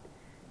නැහැ.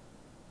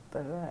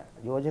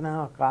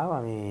 යෝජනාවක්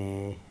ආවා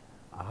මේ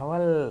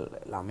අහවල්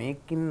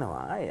ළමයෙක්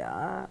ඉන්නවා.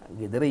 එයා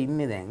ගෙදර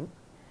ඉන්නේ දැන්.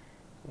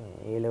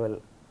 ඒ ලෙවල්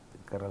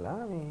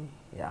කරලා මේ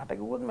එයාට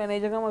කිව්වොත්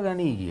මැනේජර්කම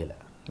ගනී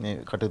කියලා. මේ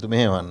කටයුතු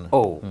මෙහෙවන්න.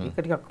 ඔව් ඒක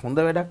ටිකක් හොඳ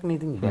වැඩක් නේ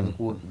ඉතින්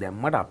බැංකුව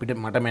දැම්මට අපිට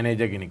මට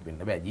මැනේජර් කෙනෙක් වෙන්න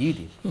බෑ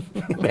ජීවිතේ.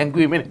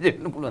 බැංකුවේ මැනේජර්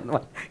වෙන්න පුළුවන් නම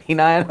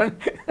hina යනවනේ.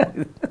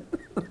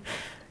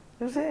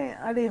 ඊසේ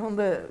අඩේ හොඳ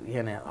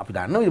කියන්නේ අපි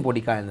දන්නවා ඉතින්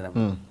පොඩි කාලේ ඉඳලා.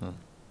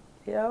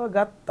 එයාව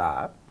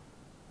ගත්තා.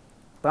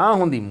 තා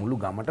හොඳින් මුළු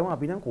ගමටම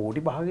අපි දැන්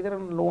කෝටි 5 විතර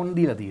ලෝන්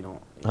දීලා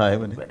තියෙනවා.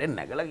 ආයෙමනේ. වැඩෙන්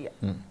නැගලා ගියා.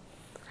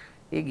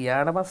 ඒ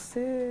ගියාට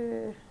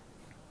පස්සේ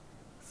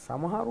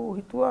සමහරු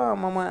හිතුවා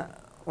මම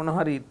මොන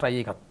හරි try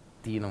එකක්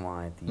තියෙනවා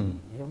ඇති.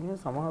 එහෙම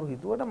සමහරු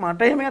හිතුවට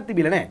මට එහෙම එකක්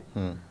තිබිලා නැහැ.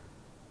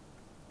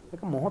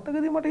 ඒක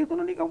මොහොතකදී මට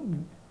හිතුණා නිකන්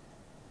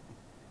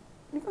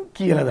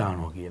කියලා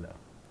දානවා කියලා.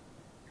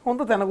 හොඳ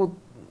තැනකුත්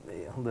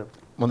හොඳ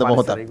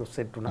මොහොතක් ඒක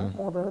සෙට් වුණා.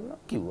 මොහොතක්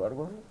කිව්වට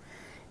කොහොමද?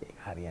 ඒක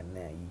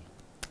හරියන්නේ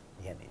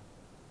නැහැ ඊ.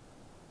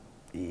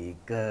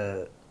 ඒක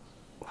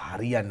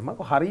හරියන්නේ මම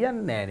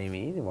හරියන්නේ නැහැ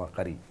නෙමෙයි මොකක්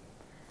හරි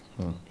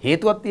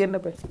හේතුවක් තියෙන්න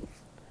බෑ.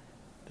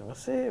 ඊට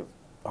පස්සේ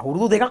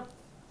අවුරුදු 2ක්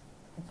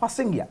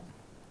පස්සෙන් ගියා.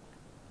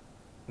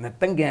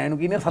 නැත්තම් ගෑනු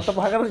කියන සත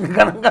පහ කර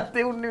ගණන්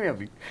ගත්තේ උන්නේ නෙමෙයි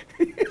අපි.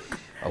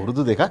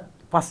 අවුරුදු 2ක්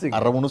පස්සේ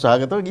අරමුණු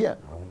සාගතව ගියා.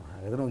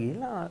 එතන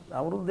ගිහිල්ලා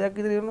අවුරුදු 2ක්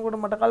විතර ඉන්නකොට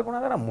මට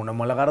කල්පනා කරා මොන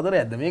මල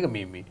කරදරයක්ද මේක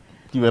මේ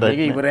ඉවරයක්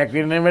මේක ඉවරයක්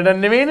වෙන්න වැඩක්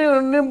නෙමෙයිනේ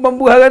ඔන්නේ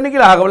බම්බු ගහගන්න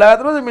කියලා අහකබලා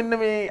ගත්තොත් මෙන්න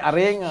මේ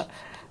අරෙන්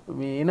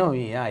මේ එනවා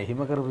මේ ආ එහෙම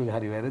කරපු එක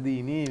හරි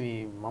වැරදිනේ මේ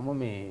මම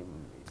මේ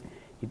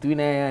හිතුවේ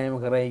නෑ එහෙම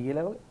කරයි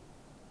කියලා වගේ.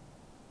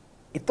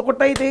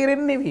 එතකොටයි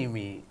තේරෙන්නේ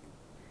මේ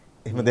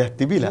එහෙම දෙයක්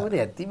තිබිලා. එහෙම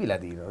දෙයක් තිබිලා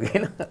තියෙනවා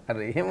කියලා. අර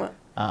එහෙම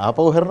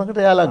ආපහු හරනකට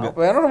එයා ළඟ.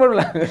 ආපහු හරනකොට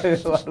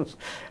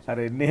අර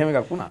එන්නේ එහෙම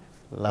එකක් වුණා.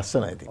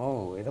 ලස්සනයි ඉතින්. ඔව්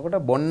එතකොට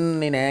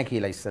බොන්නේ නෑ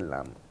කියලා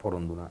ඉස්සල්ලාම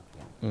පොරොන්දුනා.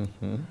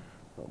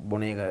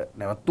 බොන එක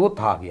නැවතුවොත්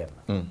හා කියන්න.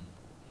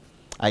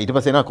 ඊට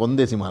පස්සේ එනවා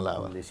කොන්දේසි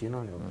මාලාව. කොන්දේසි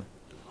එනවනේ.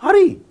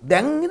 හරි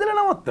දැන්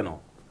ඉඳලා නවත්තනවා.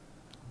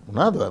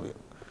 මොනවාද අපි?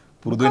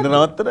 පුරුදු වෙන්න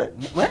නවත්තන.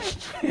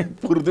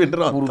 පුරුදු වෙන්න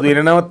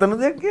නවත්තන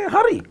දෙයක්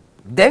හරි.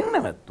 දැන්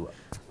නැවතුවා.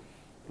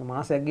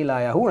 මාසයක්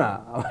ගිලා යහුණා.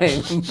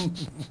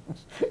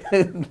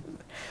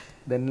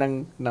 දැන් නම්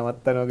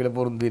නවත්තනවා කියලා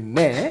පුරුදු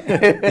වෙන්නේ නැහැ.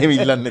 එහෙම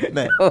ඉල්ලන්නෙත්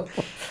නැහැ.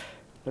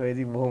 ඒ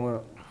ඉතින් බොහොම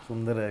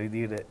සුන්දර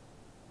විදියට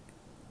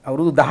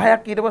අවුරුදු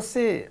 10ක් ඊට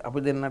පස්සේ අපි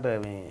දෙන්නට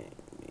මේ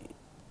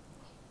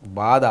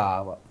බාධා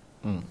ආවා.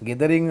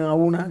 ගෙදරින්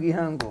ආවුණා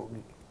ගියාන්කෝ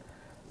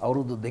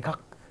අවුරුදු 2ක්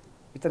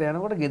විතර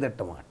යනකොට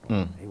ගෙදරට මාට්ටු.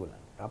 ඒගොල්ලන්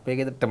අපේ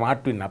ගෙදරට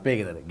මාට්ටු වෙන්න අපේ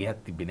ගෙදර ගෙයක්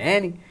තිබ්බේ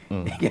නෑනේ.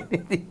 ඒ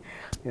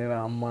කියන්නේ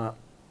අම්මා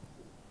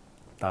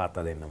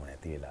තාත්තා දෙන්නම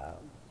නැති වෙලා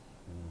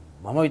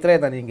මම විතරයි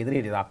තනියෙන් ගෙදර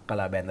හිටියේ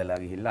අක්කලා බැඳලා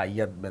ගිහිල්ලා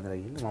අයියත් බැඳලා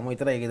ගිහිල්ලා මම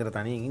විතරයි ගෙදර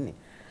තනියෙන් ඉන්නේ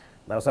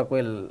දවසක්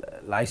ඔය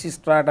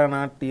ලයිසිස්ට්‍රාටා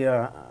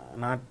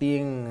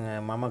නාට්‍යයෙන්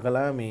මම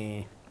කළා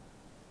මේ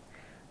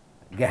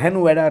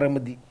ගැහැණු වැඩ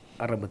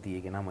අරඹතිය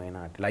කියන නම ඒ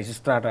නාට්‍ය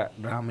ලයිසිස්ට්‍රාටා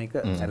ඩ්‍රාමා එක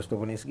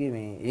ඇරිස්ටෝෆනීස්ගේ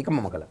මේ ඒක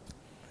මම කළා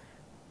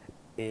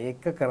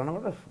ඒක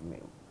කරනකොට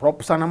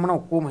ප්‍රොප්ස් අනම්මන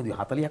ඔක්කොම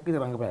හැදුවා 40ක්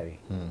විතර රංගපෑවේ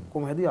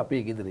ඔක්කොම හැදුවා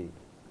අපේ ගෙදරේ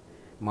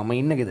මම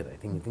ඉන්න ගෙදර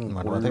ඉතින්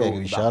මට මතකයි ඒක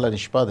විශාල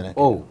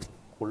නිෂ්පාදනයක් ඔව්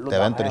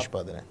තැවන්ත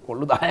නිෂ්පාදනයක්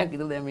කොල්ලු 10ක්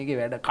විතර දැන් මේකේ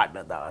වැඩ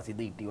කඩ දාසිද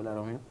ඉටිවල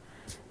රමය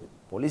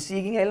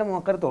පොලිසියකින් ඇවිල්ලා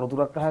මොකක් කර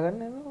තොරතුරක්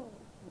අහගන්න යනවා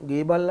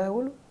ගේ බල්ලා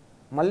ඒගොල්ලෝ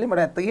මල්ලි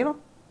මට ඇත්ත කියනවා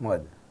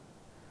මොකද්ද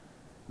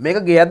මේක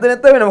ගේයක්ද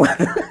නැත්ද වෙන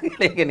මොකද්ද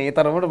ඒක නේ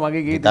තරමට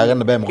මගේ ගේ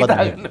හිතාගන්න බෑ මොකද්ද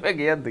හිතාගන්න බෑ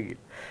ගේයක්ද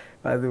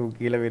කියලා අද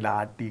කියලා මේ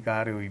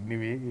නාට්‍යකාරයෝ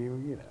ඉන්නේ මේ ගේම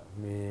කියලා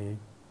මේ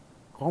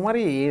කොහොම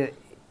හරි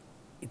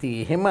ඉතින්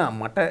එහෙම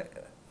මට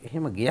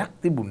එහෙම ගයක්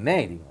තිබුණේ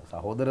නැහැ ඉතින්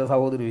සහෝදර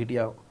සහෝදරියෝ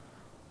හිටියා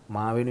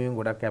මා වෙනුවෙන්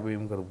ගොඩක්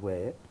කැපවීම කරපු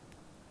අය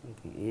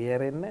ඉතින් ඒ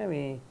ඇරෙන්න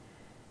මේ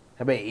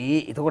හැබැයි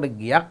එතකොට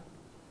ගයක්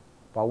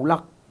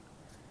පවුලක්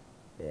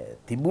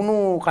තිබුණු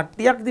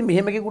කට්ටියක් ඉතින්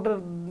මෙහෙම කෙනෙකුට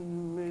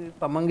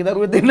තමන්ගේ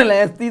දරුවෙක් දෙන්න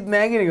ලෑස්තිත්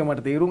නැහැ කියන එක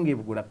මට තේරුම්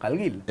ගිහපු ගොඩක් කල්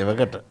ගිහිල්ලා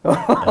එවකට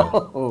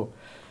ඔව්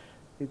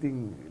ඉතින්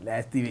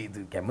ලෑස්ති වෙයිද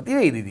කැමති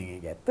වෙයිද ඉතින්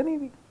ඒක ඇත්තනේ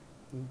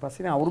ඉතින්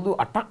පස්සේ අවුරුදු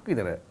 8ක්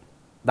විතර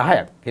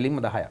 10ක්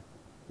කෙලින්ම 10ක්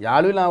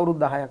යාළු වෙලා අවුරුදු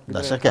 10ක්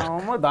විතර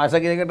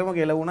දශකයකටම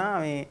කෙලවුණා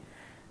මේ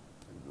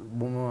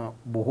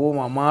බොහෝම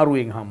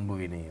අමාරුවෙන් හම්බ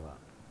වෙන ඒවා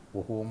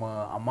බොහෝම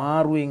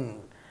අමාරුවෙන්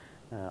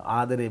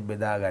ආදරේ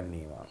බෙදා ගන්න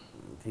ඒවා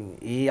ඉතින්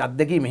ඒ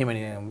අත්දැකීම එහෙම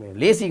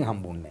ලේසියෙන්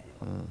හම්බුන්නේ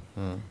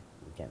නැහැ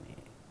ඒ කියන්නේ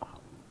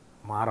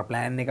මාර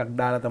ප්ලෑන් එකක්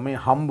දාලා තමයි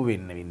හම්බ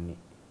වෙන්නේ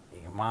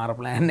ඒක මාර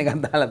ප්ලෑන් එකක්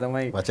දාලා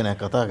තමයි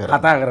වචනයක්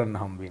කතා කරන්න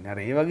හම්බ වෙන්නේ අර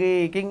ඒ වගේ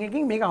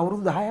එකකින් මේක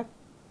අවුරුදු 10ක්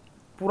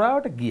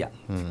පුරාවට ගියා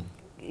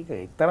ඒක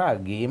එක්තරා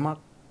ගේමක්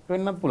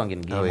වෙන්නත් පුළුවන්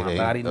කියන්නේ ගේම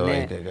අතාරින්නේ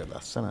ඒක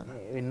ලස්සන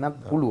වෙන්නත්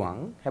පුළුවන්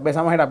හැබැයි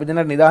සමහරවිට අපි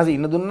දැනට නිදහස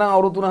ඉන්න දුන්නා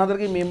අවුරුදු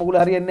 3-4කින් මේ මොකුල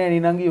හරියන්නේ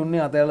නැහැ නීනංගි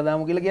උන්නේ අතෑරලා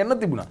දාමු කියලා කියන්නත්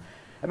තිබුණා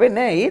හැබැයි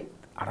නෑ ඒත්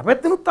අර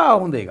පැත්තෙනුත් ආව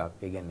හොඳ එකක්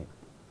ඒ කියන්නේ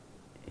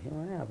එහෙම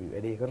නෑ අපි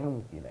වැඩේ කරමු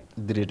කියලා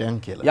ඉදිරියට යන්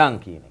කියලා යන්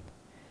කියන එක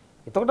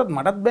එතකොටත්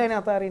මටත් බෑනේ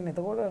අතාරින්න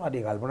එතකොට හරි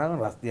කල්පනා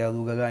කරන රස්තිය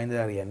දූ ගගා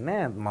ඉඳලා හරියන්නේ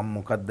නෑ මම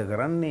මොකද්ද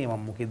කරන්නේ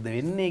මම මොකෙද්ද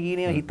වෙන්නේ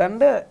කියන ඒවා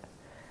හිතනද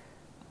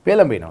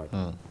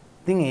පෙළඹෙනවා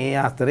ඉතින් ඒ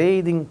අතරේ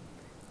ඉතින්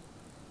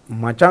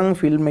මචං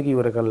ෆිල්ම් එක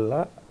ඉවර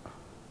කළා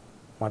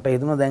මට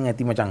හිතුණා දැන්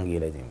ඇති මචං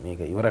කියලා ඉතින්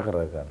මේක ඉවර කර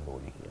ගන්න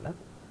ඕනේ කියලා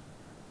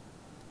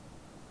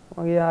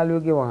මගේ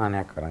යාළුවගේ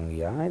වාහනයක් අරන්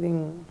ගියා ඉතින්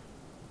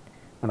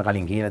මට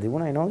කලින් කියලා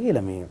තිබුණා එනවා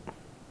කියලා මේ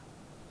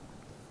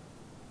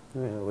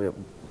ඔය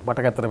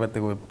බටකැතර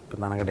පැත්තේ ඔය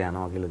තනකට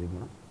යනවා කියලා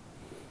තිබුණා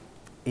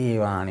ඒ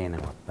වාහනේ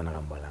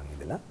නවත්තනකම් බලන්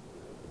ඉඳලා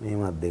මේ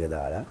මත් දෙක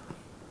දාලා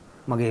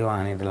මගේ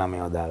වාහනේට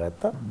ළමයව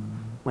දාගත්තා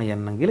මම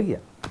යන්නම් කියලා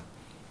ගියා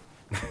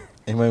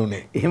එහෙමයි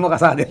උනේ එහෙම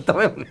කසාදයක්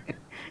තමයි උනේ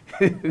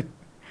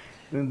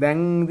දැන්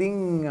ඉතින්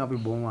අපි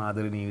බොහොම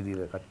ආදරණීය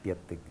විදිහට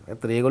කට්ටියත් එක්ක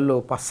ඇත්තට ඒගොල්ලෝ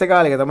පස්සේ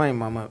කාලෙක තමයි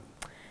මම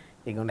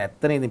ඒගොල්ලෝ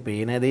ඇත්තනේ ඉතින්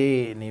පේන දේ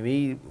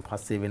නෙවෙයි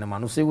පස්සේ වෙන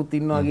මිනිස්සුකුත්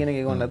ඉන්නවා කියන එක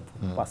ඒගොල්ලන්ට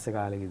පස්සේ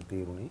කාලෙකදී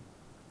තේරුණේ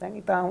දැන්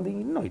ඉතාල හොඳින්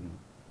ඉන්නවා ඉතින්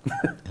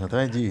එහෙම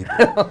තමයි ජීවිතය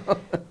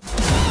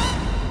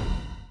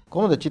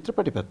කොහොමද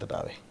චිත්‍රපටි පැත්තට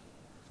ආවේ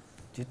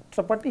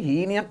චිත්‍රපටි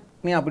හීනයක්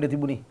නේ අපිට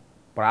තිබුණේ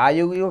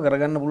ප්‍රායෝගිකව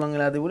කරගන්න පුළුවන්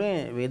වෙලා තිබුණේ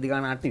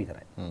වේදිකා නාට්‍ය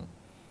විතරයි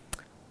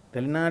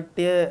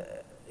ටෙලිනාට්‍ය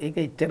ඒක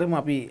එච්චරම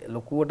අපි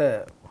ලොකුවට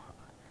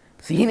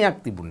සිහිනයක්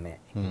තිබුණේ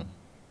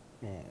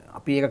නැහැ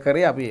අපි ඒක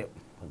කරේ අපි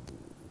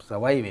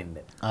සවයි වෙන්න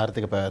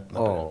ආර්ථික පැවැත්ම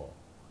ඔව්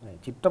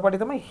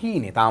චිත්‍රපටි තමයි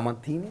හීනේ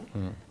තාමත්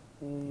හීනේ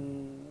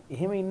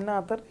එහෙම ඉන්න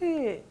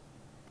අතරේ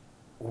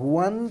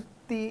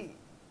රුවන්ති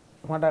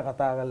මට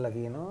කතා කරලා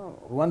කියනවා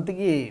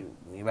රුවන්තිගේ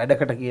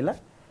වැඩකට කියලා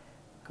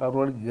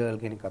කවුරුහරි ගර්ල්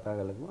කෙනෙක් කතා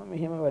කරලා කිව්වා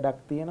මෙහෙම වැඩක්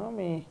තියෙනවා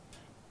මේ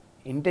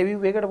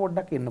ඉන්ටර්විව් එකකට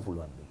පොඩ්ඩක් එන්න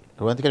පුළුවන්ද කියලා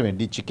රුවන්ති කියන්නේ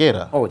ඩි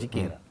චිකේරා ඔව්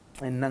චිකේරා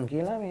එන්නම්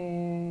කියලා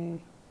මේ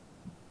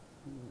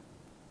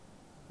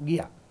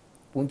ගියා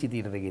පුංචි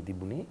තීරට එකේ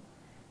තිබුණේ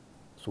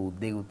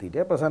සූද්දේකුත්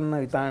හිටියා ප්‍රසන්න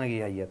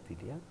විතානගේ අයියත්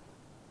හිටියා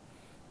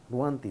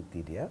රුවන්තිත්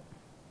හිටියා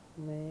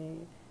මේ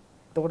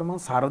එතකොට මම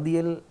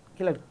සරදියල්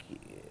කියලා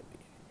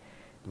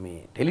මේ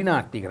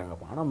ටෙලිනාට්‍ය කරන්න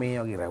පානවා මේ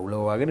වගේ රැවුල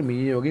වගේ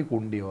මේ වගේ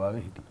කුණ්ඩිය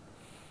වගේ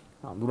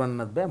හිටියා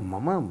අඳුරන්නත් බෑ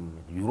මම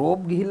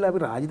යුරෝප් ගිහිල්ලා අපි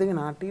රාජිතගේ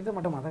නාට්‍යයට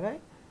මට මතකයි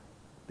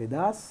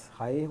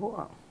 2006 හෝ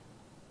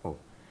ඔව්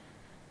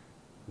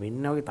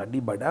මෙන්න වගේ තඩි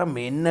බඩා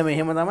මෙන්න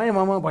මෙහෙම තමයි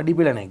මම පඩි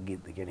පෙළ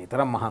නැග්ගෙත් කියන්නේ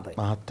තරම් මහතයි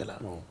මහත් වෙලා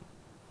ඔව්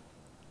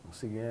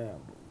මුසිගේ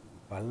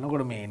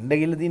බලනකොට මේ එන්න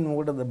ගිහලා තියෙන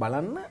මොකටද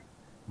බලන්න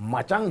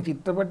මචං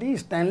චිත්‍රපටි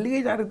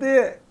ස්ටැන්ලිගේ චරිතය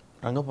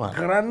රංගපාන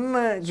කරන්න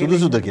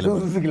සුදුසුද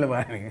කියලා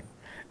බලන එක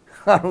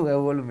අර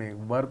ඒගොල්ලෝ මේ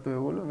උබර්තු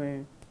ඒගොල්ලෝ මේ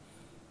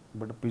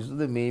ඔබට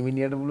පිස්සුද මේ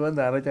මිනිහට පුළුවන්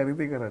දාර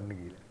චරිතය කරන්න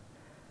කියලා.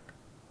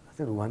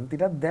 අසේ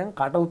රුවන්තිටත් දැන්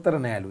කට උතර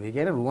නෑලු. ඒ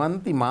කියන්නේ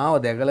රුවන්ති මාව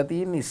දැකලා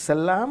තියෙන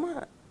ඉස්සල්ලාම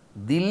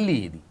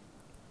දිල්ලියේදී.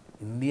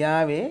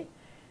 ඉන්දියාවේ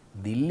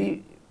දිල්ලි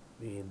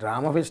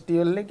ඩ්‍රාමා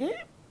ෆෙස්ටිවල් එකේ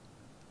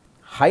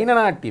හයින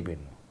නාට්‍ය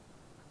පෙන්වනවා.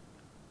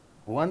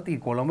 රුවන්ති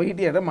කොළඹ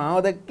හිටියට මාව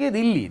දැක්කේ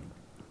දිල්ලියේදී.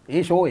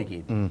 ඒ ෂෝ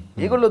එකේදී.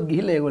 ඒගොල්ලොත්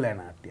ගිහිල්ලා ඒගොල්ලෝ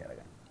නාට්‍ය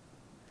අරගන්න.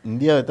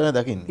 ඉන්දියාව එතන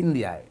දකින්නේ.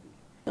 ඉන්දියාවේ.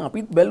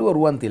 අපිත් බැලුවා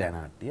රුවන්තිලා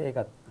නාට්‍ය.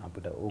 ඒකත්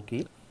අපිට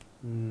ඕකේ.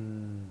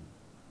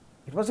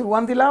 ඊට පස්සේ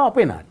රුවන්තිලා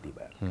අපේ නාට්‍ය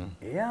බලන්න.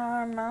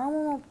 එයා නාම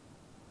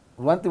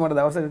රුවන්ති මට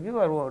දවසක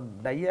කිව්වා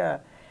ඩයියා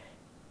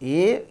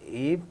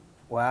ඒ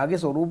ඔයාගේ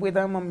ස්වරූපය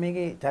තමයි මම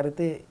මේකේ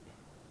චරිතේ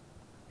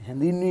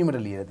හැඳින්වීමට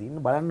ලියලා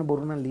තියෙන්නේ. බලන්න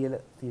බොරු නම්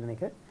ලියලා තියෙන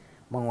එක.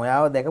 මම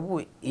ඔයාව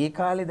දැකපු ඒ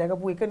කාලේ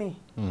දැකපු එකනේ.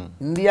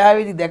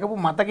 ඉන්දියාවේදී දැකපු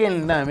මතකයෙන්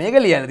නෑ මේක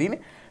ලියලා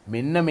තියෙන්නේ.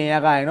 මෙන්න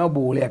මේක එනවා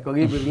බෝලයක්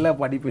වගේ පිරලා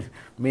පඩි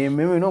මේ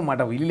වෙනවා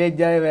මට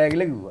විල්ලෙජ්ජාවේ වෑ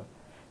කියලා කිව්වා.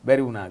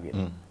 බැරි වුණා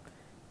කියලා.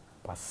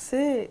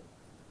 පස්සේ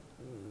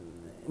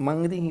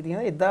මං ඉතින්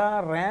හිටියා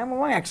එදා රෑම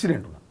මම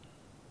ඇක්සිඩන්ට් වුණා.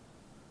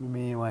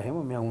 මේවා එහෙම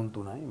මැවුන්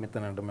තුනයි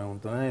මෙතනට මැවුන්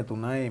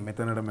තුනයි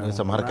මෙතනට මැවුන්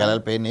සමහර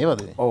කැලල් පේන්නේ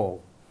ඒවද? ඔව්.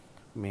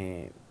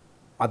 මේ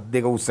අත්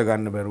දෙක උස්ස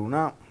ගන්න බැරි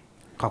වුණා.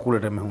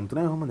 කකුලට මැවුන්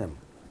තුනයි ඔහම දැම්ම.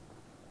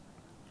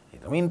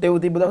 ඒතමින් තෙව්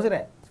තිබ්බ දවසේ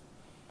රෑ.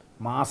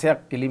 මාසයක්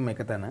කිලිම්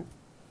එක තැන.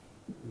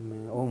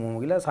 ඔහොම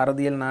ගිහලා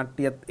සරදියල්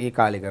නාට්‍යයත් ඒ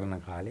කාලේ කරන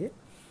කාලේ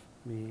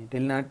මේ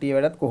ටෙලි නාට්‍ය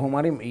වැඩත් කොහොම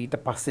හරි ඊට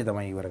පස්සේ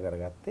තමයි ඉවර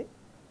කරගත්තේ.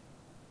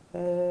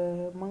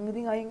 මං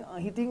ඉතින්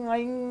හිතින්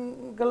අයින්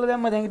කළා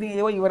දැම්ම දැන් ඉතින්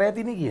ඒව ඉවර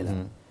ඇතිනේ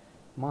කියලා.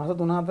 මාස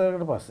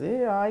 3-4කට පස්සේ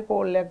ආයි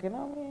කෝල් එකක්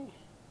එනවා මේ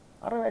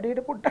අර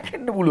වැඩේට පොඩ්ඩක්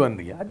එන්න පුළුවන්ද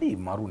කියලා. අඩි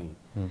මරුනේ.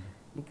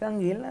 නිකන්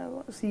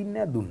ගිහලා සීන්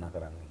එකක් දුන්නා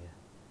කරන්න කියලා.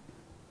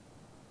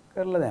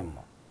 කරලා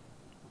දැම්මා.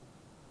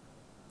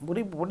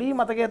 පොඩි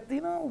මතකයක්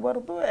තියෙනවා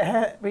උබර්තෝ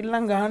ඇහැ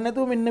පිල්ලම් ගහන්න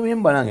නැතුව මෙන්න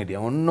මෙහෙම බලන්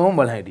හිටියා. ඔන්නෝම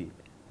බලන්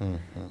හිටියේ.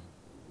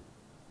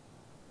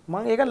 මම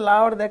ඒක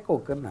ලාවට දැක්ක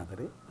ඔක් කරන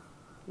අතරේ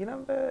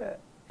ඊළඟට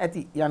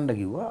ඇති යන්න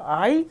කිව්වා.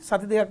 ආයි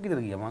සති දෙකක්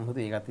විතර ගියා. මං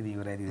හිතුවේ ඒකත් ඉතින්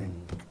ඉවරයි දැන්.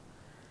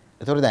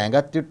 ඒතකොට දැන්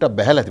ඇඟත් චුට්ටක්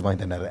බහැලා තිබුණා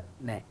හිතන්න අර.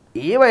 නෑ.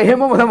 ඒව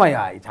එහෙමම තමයි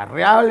ආයි.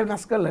 චර්යාවල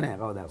වෙනස් කරලා නෑ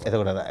කවදාවත්.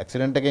 එතකොට අර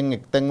ඇක්සිඩන්ට් එකෙන්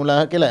එක්තෙන් වුණා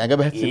කියලා ඇඟ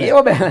බැහැච්චි නෑ. ඒව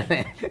බහැලා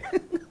නෑ.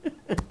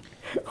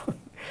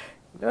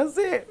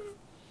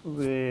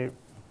 ඊට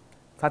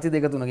සති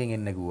දෙක තුනකින්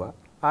එන්න කිව්වා.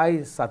 ආයි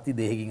සති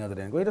දෙකකින් අතර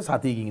එන්න. කොහෙට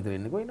සතියකින් විතර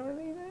එන්න. කොහෙට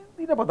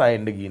ඊට පතා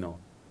එන්න කියනවා.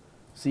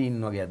 සීන්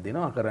වගේක්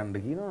දෙනවා කරන්න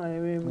කියනවා.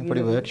 මේ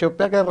පොඩි වර්ක්ෂොප්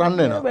එකක් රන්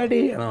වෙනවා.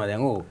 වැඩි යනවා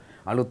දැන් ඕ.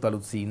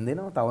 අලුත් සීන්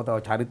දෙනවා.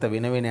 තව චරිත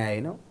වෙන වෙන අය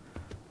එනවා.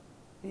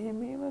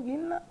 මේම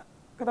ගිල්ලා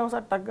එක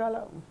දවසක් ටක්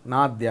ගාලා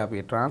නාද්‍ය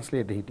අපේ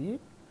ට්‍රාන්ස්ලේටර් හිටියේ.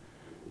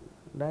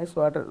 ඩයිස්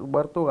වාටර්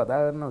උබර්තෝ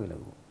කතා කරනවා කියලා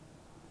කිව්වා.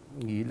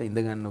 ගිහිල්ලා ඉඳ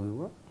ගන්නවා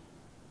කිව්වා.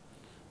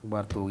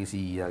 උබර්තෝගේ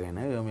සීයා ගැන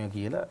මේ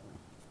කියලා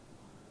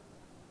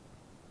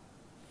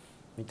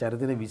මේ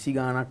චරිතේ 20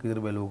 ගාණක් විතර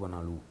බැලුවක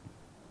නලු.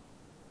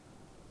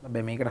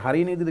 හැබැයි මේකට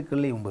හරියන විදිහට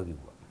කළේ උඹ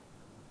කිව්වා.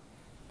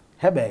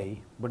 හැබැයි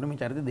ඔබට මේ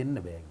චරිතය දෙන්න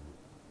බෑ කිව්වා.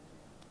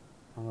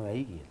 මම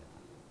ඇයි කියලා.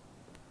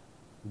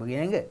 ඔබගේ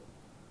ඇඟ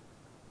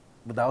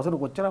ඔබ දවසට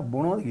කොච්චරක්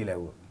බොනවද කියලා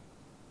ඇහුවා.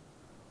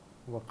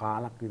 ඔබ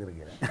කාලක් විතර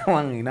කියලා.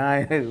 මං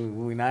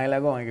විනායලා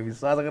ගෝ මම ඒක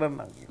විශ්වාස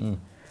කරන්නම් කියලා.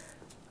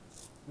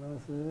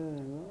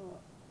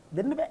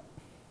 දෙන්න බෑ.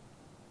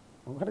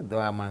 මොකද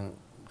මං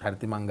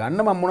හරිත මං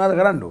ගන්න මම මොනවද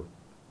කරන්න ඕන?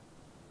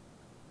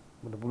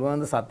 මට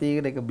පුළුවන් ද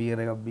සතියකට එක බියර්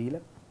එකක්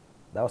බීලා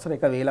දවසට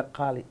එක වේලක්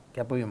කාලේ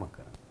කැපවීමක්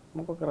කරන්න.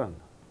 මොකක් කරන්න?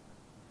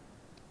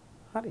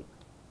 හරි.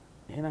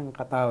 එහෙනම්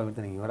කතාව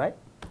මෙතන ඉවරයි.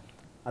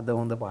 අද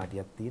හොඳ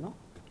පාටියක් තියෙනවා.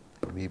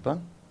 බීපන්.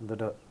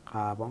 හොඳට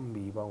කාපම්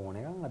බීපන් ඕන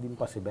එකක්. අදින්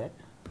පස්සේ බෑ.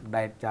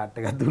 ඩයට් chart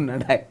එකක් දුන්නා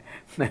ඩයට්.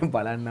 දැන්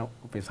බලන්න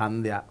අපේ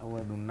සන්ධ්‍යා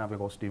ඔය දුන්නා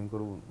අපේ කොස්ටියුම්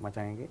කරු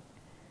මචං එකේ.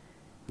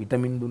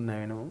 විටමින් දුන්නා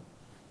වෙනම.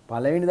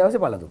 පළවෙනි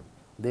දවසේ පළතුරු.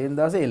 දෙවෙනි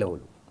දවසේ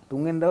එළවලු.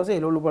 තුන්වෙනි දවසේ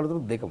එළවලු පළතුරු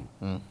දෙකම.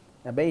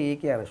 හැබැයි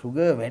ඒකේ අර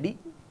සුගර් වැඩි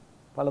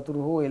පළතුරු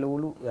හෝ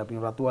එළවලු අපි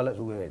රතු වල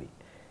සුගර් වැඩි.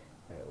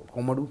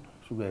 කොමඩු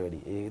සුගර් වැඩි.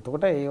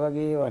 එතකොට ඒ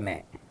වගේ ඒවා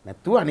නැහැ.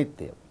 නැත්තුව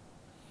අනිත් ඒවා.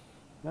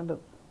 ඊළඟ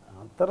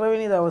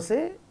හතරවෙනි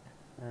දවසේ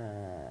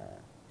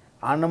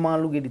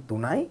ආනමාලු ගෙඩි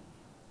 3යි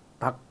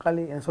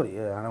තක්කලි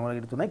ආනමාලු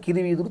ගෙඩි 3යි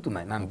කිරි වීදුරු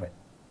 3යි නන්පැ.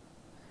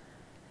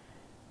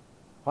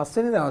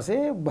 පස්වෙනි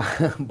දවසේ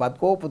බත්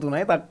කෝප්පු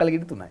 3යි තක්කලි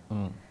ගෙඩි 3යි.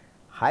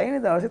 හයවෙනි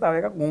දවසේ තව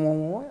එකක්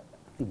මොමොමෝ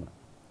තිබුණා.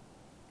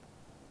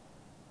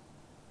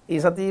 ඒ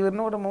සතිය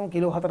ඉවරනකොට මම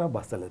කිලෝ 4ක්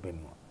බස්සලා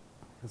පෙන්නුවා.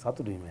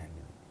 සතුටුයි මම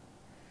යන්නේ.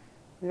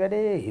 මේ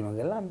වැඩේ හිම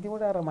ගල්ලා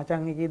අන්තිමට අර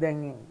මචං එකේ දැන්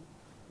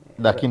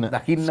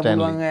දකින්න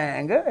පුළුවන්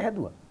ඇඟ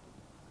හැදුවා.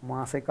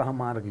 මාස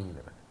එකමාරකින්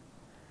විතර.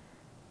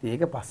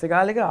 ඒක පස්සේ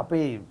කාලෙක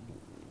අපේ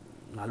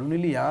නලු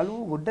නිලි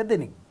යාළුවෝ ගොඩක්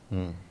දෙනෙක්.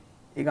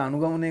 ඒක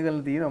අනුගමනය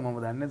කරලා තියෙනවා මම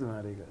දන්නේ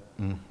නැතුණා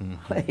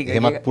ඒක.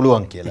 එහෙමත්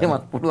පුළුවන් කියලා.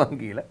 එහෙමත් පුළුවන්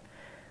කියලා.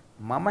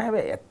 මම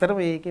හැබැයි ඇත්තටම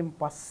ඒකෙන්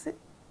පස්සේ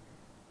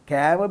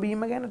කෑව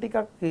බීම ගැන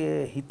ටිකක්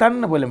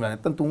හිතන්න බලමු.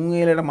 නැත්තම් තුන්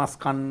වේලට මස්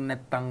කන්න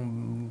නැත්තම්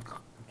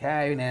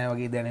කෑවේ නෑ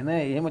වගේ දැනෙන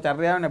එහෙම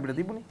චර්යාවක් අපිට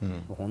තිබුණේ.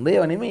 හොඳ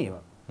ඒවා නෙමෙයි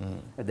ඒවා.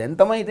 දැන්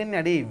තමයි හිතන්නේ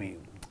අඩේ මේ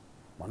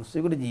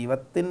මිනිස්සුෙකුට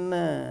ජීවත් වෙන්න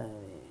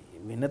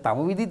වෙන තව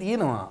විදි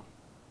තියෙනවා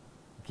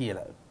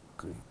කියලා.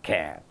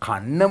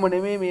 කන්නම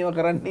නෙමෙයි මේවා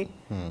කරන්නේ.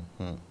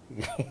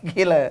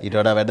 කියලා ඊට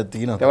වඩා වැඩ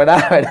තියෙනවා. ඊට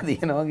වඩා වැඩ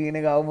තියෙනවා කියන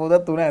එක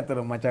අවබෝධයක් තුන ඇතර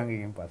මචං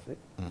එකෙන් පස්සේ.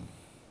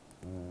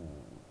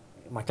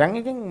 මචං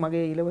එකෙන්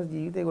මගේ ඊළඟ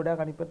ජීවිතේ ගොඩාක්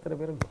අනිත් පැත්තට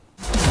පෙරළුවා.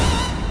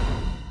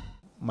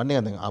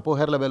 මන්නේ දැන් ආපහු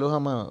හැරලා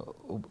බැලුවහම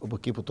ඔබ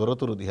කියපු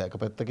තොරතුරු දිහා එක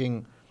පැත්තකින්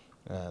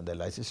දැන්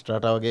ලයිසි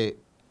ස්ට්‍රාටා වගේ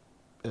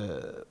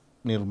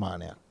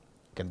නිර්මාණයක්.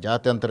 කියන්නේ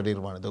ජාත්‍යන්තර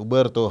නිර්මාණද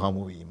උබර්තෝ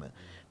හමුවීම.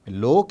 මේ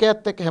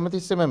ලෝකයේත් එක්ක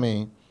හැමතිස්සෙම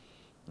මේ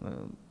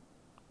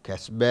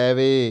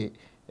කැස්බෑවේ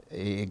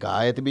ඒ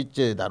ගාය තිබිච්ච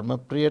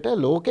ධර්මප්‍රියට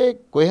ලෝකේ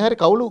කොහේ හරි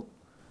කවුළු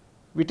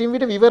විටින්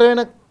විට විවර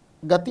වෙන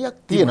ගතියක්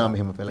තියෙනවා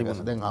මෙහෙම පෙළගස.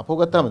 දැන් ආපහු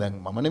ගත්තාම දැන්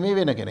මම නෙමෙයි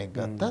වෙන කෙනෙක්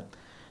ගත්තත්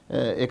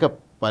ඒක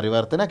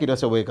පරිවර්තනයක් ඊට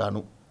පස්සේ ඔබ ඒක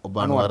ඔබ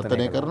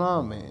අනුවර්තනය කරනවා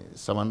මේ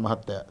සමන්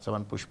මහත්තයා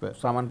සමන් පුෂ්ප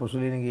සමන්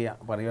පුසුලිනගේ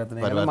පරිවර්තනය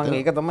කරනවා මම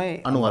ඒක තමයි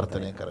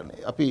අනුවර්තනය කරන්නේ.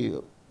 අපි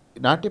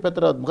නාට්‍ය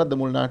පැත්තට මොකද්ද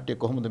මුල් නාට්‍ය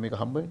කොහොමද මේක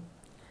හම්බ වෙන්නේ?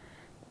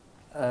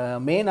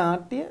 මේ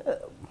නාට්‍ය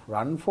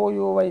Run for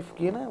Your Wife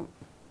කියන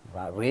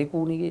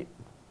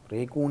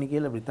රේකූනි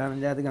කියලා බ්‍රිතාන්‍ය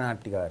ජාතික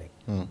නාට්‍යකාරයෙක්.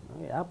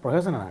 එයා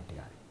ප්‍රහසන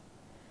නාට්‍යකාරයෙක්.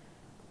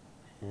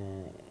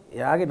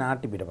 එයාගේ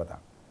නාට්‍ය පිටපතක්.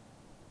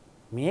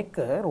 මේක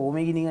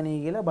රෝමේ ගිනිගනී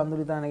කියලා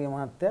බන්දුරිතානගේ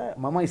මහත්තයා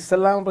මම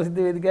ඉස්සල්ලාම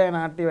ප්‍රසිද්ධ වේදිකාවේ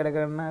නාට්‍ය වැඩ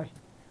කරන්න ආවේ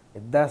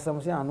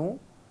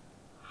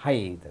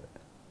 1996 විතර.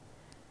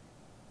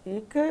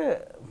 ඒක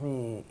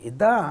මේ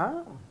එදා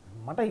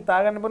මට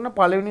හිතාගන්න බැරි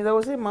පළවෙනි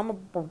දවසේ මම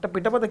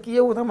පිටපත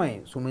කියවුව තමයි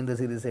සුමින්ද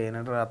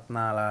සිරිසේනට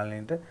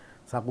රත්නාලාලනට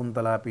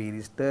සකුන්තලා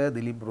පීරිස්ට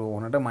දිලිප්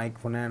රෝහණට මයික්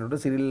ෆොනෑනුට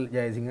සිරිල්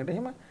ජයසිංහට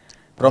එහෙම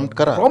ප්‍රොම්ප්ට්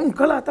කරා. ප්‍රොම්ප්ට්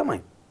කළා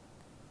තමයි.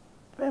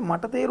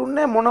 මට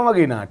තේරුන්නේ මොන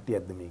වගේ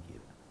නාට්‍යයක්ද මේ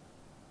කියලා.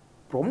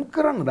 ප්‍රොම්ප්ට්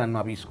කරන්න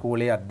දන්නවා අපි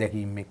ඉස්කෝලේ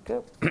අත්දැකීම් එක්ක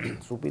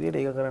සුපිරියට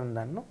ඒක කරන්න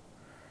දන්නවා.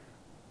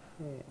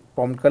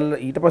 ප්‍රොම්ප්ට් කළා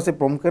ඊට පස්සේ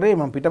ප්‍රොම්ප්ට් කරේ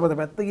මම පිටපත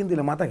පැත්තකින්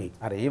තියලා මතකයි.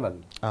 අර ඒ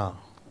වගේ.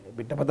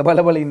 පිටපත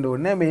බල ඉන්න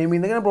ඕනේ මෙහෙම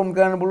ඉඳගෙන ප්‍රොම්ප්ට්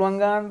කරන්න පුළුවන්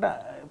ගන්නට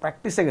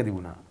ප්‍රැක්ටිස් එක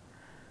තිබුණා.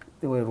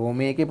 ඉතින් ඔය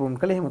රෝමේ එකේ ප්‍රොම්ප්ට්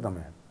කළේ එහෙම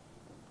තමයි.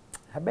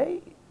 හැබැයි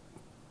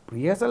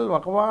ප්‍රියසල්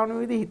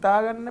වකවානුවේදී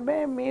හිතාගන්න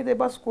බෑ මේ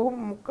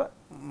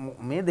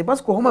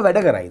දෙබස් කොහොම වැඩ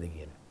කරයිද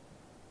කියලා.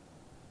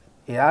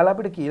 එයාලා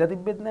අපිට කියලා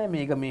තිබෙත් නෑ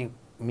මේක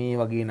මේ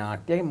වගේ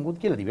නාට්‍යයක් මොකුත්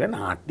කියලා තිබෙන්නේ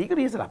නාට්‍යයක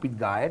රියසල් අපිත්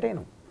ගායට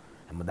එනවා.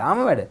 හැමදාම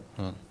වැඩ.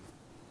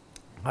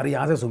 හරි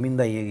ආස සුමින්ද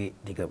අයියගේ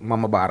ටික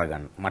මම බාර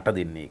ගන්න මට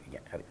දෙන්නේ ඒක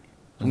කියන්නේ. හරි.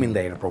 සුමින්ද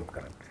අයියට ප්‍රොම්ප්ට්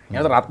කරන්න.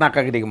 එයාට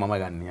රත්නාක්කගේ ටික මම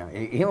ගන්න.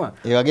 එහෙම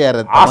ඒ වගේ අර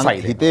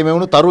හිතේ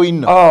මෙවුණු තරු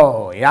ඉන්නවා.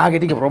 ඔව් එයාගේ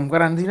ටික ප්‍රොම්ප්ට්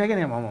කරන්න දිනා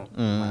කියන්නේ මම.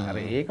 අර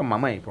ඒක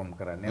මමයි ප්‍රොම්ප්ට්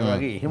කරන්නේ. ඒ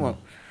වගේ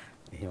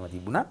එහෙම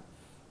තිබුණා.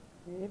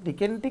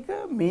 ටිකෙන් ටික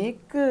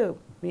මේක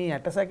මේ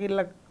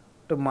ඇටසැකිල්ලට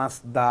මස්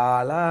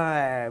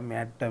දාලා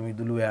මැට්ට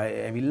මිදුළු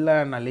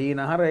ඇවිල්ලා නලේ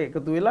නහර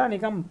එකතු වෙලා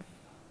නිකම්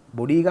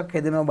බොඩි එකක්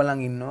හැදෙනවා බලන්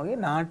ඉන්නවා වගේ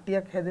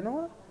නාට්‍යයක්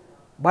හැදෙනවා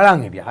බලන්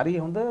හිටියා. හරි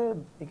හොඳ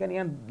ඒක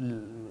නිකන්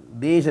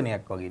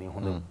දේශනයක් වගේ නේ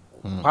හොඳ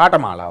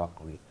පාඨමාලාවක්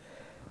වගේ.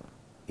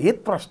 ඒත්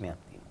ප්‍රශ්නයක්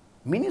තියෙනවා.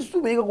 මිනිස්සු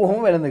මේක කොහොම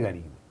වැළඳ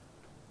ගනීද?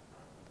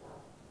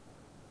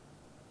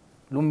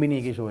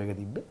 ලුම්බිනිගේ ෂෝ එක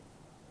තිබ්බේ.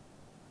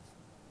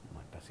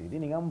 මට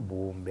නිකම්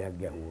බෝම්බයක්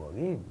ගැහුවා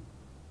වගේ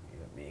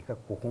මේක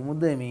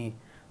කොහොමද මේ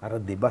අර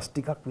දෙබස්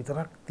ටිකක්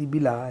විතරක්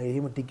තිබිලා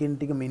එහෙම ටිකෙන්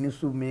ටික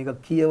මිනිස්සු මේක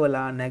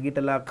කියවලා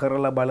නැගිටලා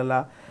කරලා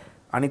බලලා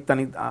අනිත්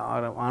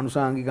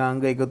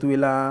ආනුසාංගිකාංග එකතු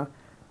වෙලා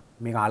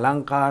මේක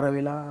අලංකාර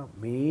වෙලා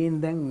මේන්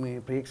දැන් මේ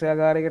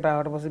ප්‍රේක්ෂකාගාරයකට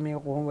ආවට පස්සේ මේක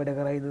කොහොම වැඩ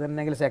කරයිද දන්නේ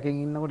නැහැ කියලා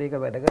සැකෙන් ඉන්නකොට ඒක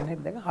වැඩ කරන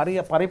හැටි දැන්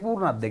හරිය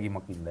පරිපූර්ණ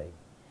අත්දැකීමක් ඉඳයි.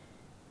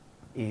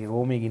 ඒ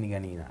රෝමේ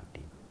ගිනිගනී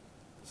නාට්‍යය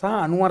සහ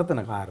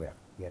අනුවර්තන කාර්යයක්.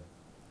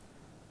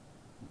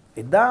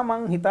 එදා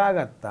මං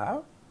හිතාගත්තා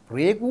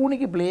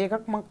රේකූනිගේ ප්ලේ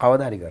එකක් මං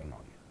කවදා හරි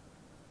කරනවා කියලා.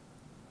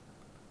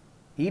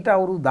 ඊට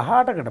අවුරුදු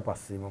 18කට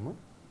පස්සේ මම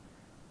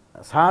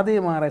සාදේ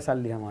මාරයි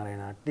සල්ලි හමාරයි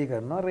නාට්‍ය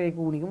කරනවා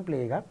රේකූනිගම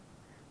ප්ලේ එකක්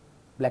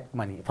බ්ලැක්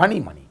මනි ෆනි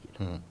මනි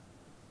කියලා.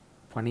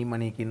 ෆනි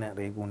මනි කියන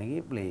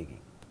රේකූනිගේ ප්ලේ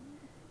එකකින්.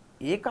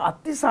 ඒක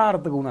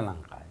අතිසාර්ථක වුණා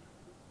ලංකාවේ.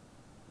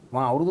 මම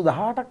අවුරුදු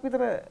 18ක්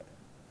විතර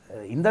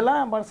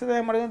ඉඳලා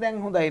පස්සේ මට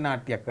දැන් හොඳයි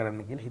නාට්‍යයක්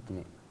කරන්න කියලා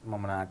හිතුනේ.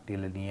 මම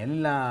නාට්‍යවල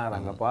නියැලිලා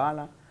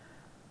රංගපාලා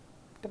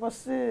ඊට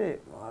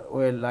පස්සේ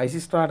ඔය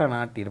ලයිසිස්ට්‍රාට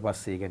නාට්‍යයට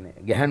පස්සේ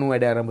කියන්නේ ගැහණු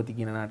වැඩ ආරම්භති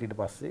කියන නාට්‍යයට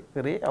පස්සේ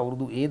කරේ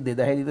අවුරුදු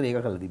 2000 විතර ඒක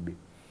කරලා තිබ්බේ.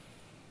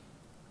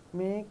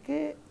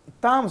 මේකේ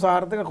ඉතාම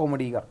සාර්ථක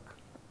කොමඩි එකක්.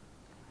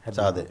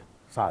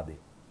 සාදේ.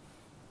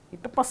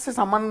 ඊට පස්සේ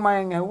සමන්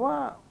මයන්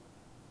ඇහුවා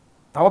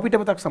තව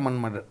පිටපතක් සමන්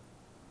මට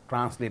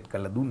ට්‍රාන්ස්ලේට්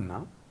කරලා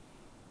දුන්නා.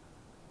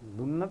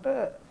 දුන්නට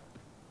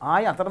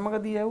ආයෙ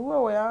අතරමඟදී ඇහුවා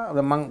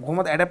ඔයා මම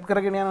කොහොමද ඇඩැප්ට්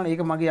කරගෙන යනවනේ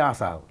ඒක මගේ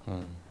ආසාව.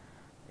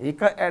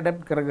 ඒක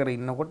ඇඩැප්ට් කර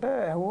ඉන්නකොට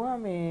ඇහුවා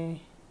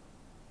මේ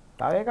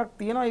තව එකක්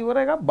තියෙනවා ඉවර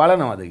එකක්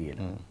බලනවද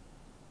කියලා.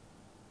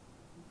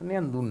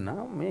 නියන්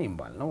දුන්නා මේ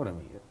බලනවර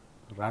මේක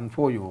Run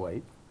for Your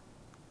Wife.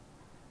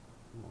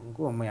 මම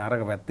කිව්වා මම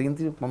අරක පැත්තකින්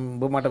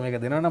මම මට මේක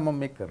දෙනවා නම් මම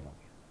මේක කරනවා.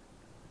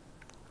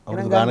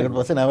 අවුරුදු ගානකට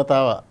පස්සේ නැවත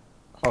ආවා.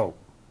 ඔව්.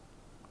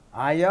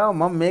 ආයෙ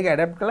මම මේක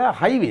ඇඩැප්ට් කළා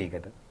හයිවේ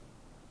එකට. ඒ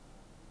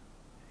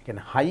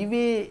කියන්නේ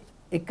හයිවේ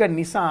එක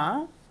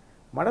නිසා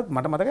මට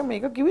මතකයි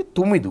මේක කිව්වේ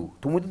තුමිදු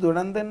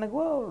දොඩන් දෙන්න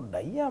කිව්වා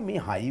ඩයියා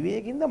මේ හයිවේ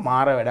එකකින්ද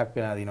මාර වැඩක්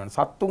වෙලා දිනවනේ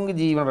සත්තුන්ගේ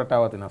ජීවන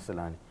රටාව වෙනස්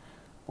වෙලානේ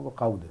මොකක්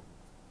කවුද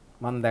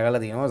මම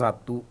දැකලා තියෙනවා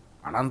සත්තු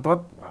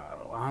අනන්තවත්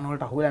වාහන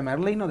වලට අහුවෙලා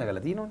මැරලා ඉන්නව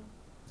දැකලා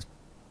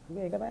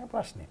තියෙනවනේ ඒක තමයි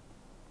ප්‍රශ්නේ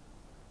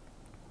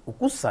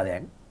උකුස්සා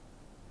දැන්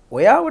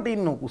ඔයාවට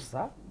ඉන්න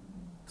උකුස්සා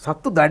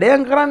සත්තු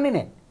දඩයන් කරන්නේ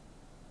නැහැ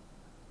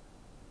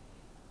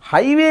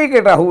හයිවේ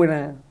එකට අහුවෙන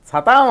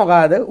සතා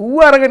මොකාද ඌ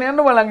අරගෙන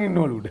යන්න බලන්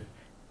ඉන්නවලු උඩ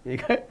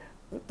ඒක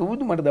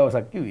තුමුදු මට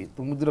දවසක් කිව්වේ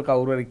තුමුදුර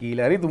කවුරු හරි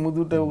කියලා හරි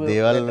තුමුදුට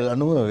දේවල්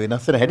අනුව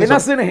වෙනස් වෙන හැටි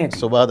වෙනස් වෙන හැටි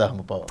සබහා දහම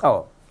පව. ඔව්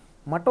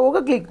මට ඕක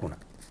කෙක්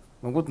වුණා.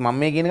 මොකද මම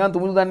මේ කියන ගමන්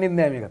තුමුදු දන්නේ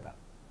නැහැ මේ කතාව.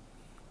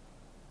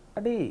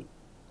 අඩේ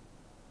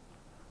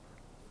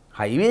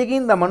හයිවේ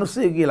එකකින් ද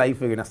මිනිස්සුගේ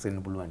ලයිෆ් එක වෙනස්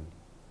වෙන්න පුළුවන්.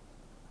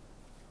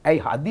 ඇයි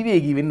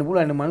හදිවේගී වෙන්න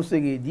පුළුවන්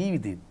මිනිස්සුගේ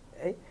ජීවිතේ.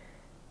 ඇයි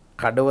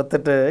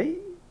කඩවතටයි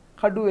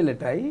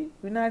කඩුවෙලටයි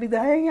විනාඩි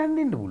 10න් යන්න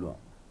ඉන්න පුළුවන්.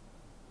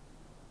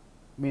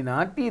 මේ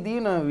නාට්‍යයේ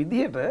තියෙන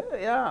විදිහට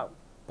එයා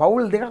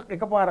පවුල් දෙකක්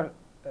එකපාර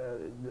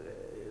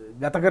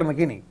ගත කරන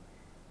කෙනෙක්.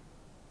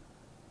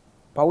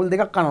 පවුල්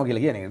දෙකක් කනවා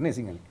කියලා කියන්නේ නේ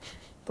සිංහලෙන්.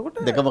 එතකොට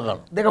දෙකම කනවා.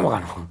 දෙකම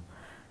කනවා.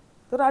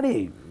 ඒතර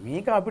අඩේ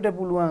මේක අපිට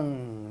පුළුවන්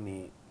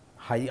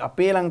මේ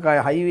අපේ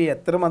ලංකාවේ හයිවේ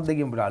ඇත්තටම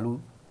දෙකෙන් අපිට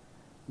අලුත්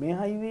මේ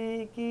හයිවේ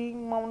එකකින්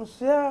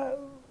මනුස්සයා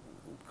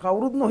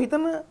කවුරුත්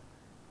නොහිතන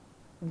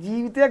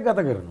ජීවිතයක් ගත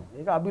කරනවා.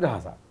 ඒක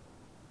අභිරහසක්.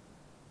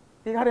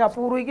 ඒක හරි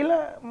අපූර්වයි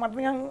කියලා මට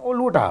නිකන්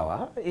ඔළුවට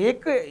ආවා.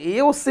 ඒක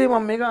ඒ ඔස්සේ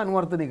මම මේක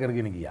අනුවර්තනය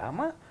කරගෙන ගියාම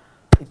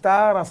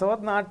ඉතා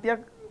රසවත්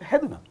නාට්‍යයක්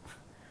හැදුනා.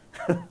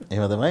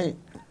 එහෙම තමයි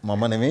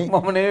මම නෙමෙයි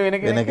වෙන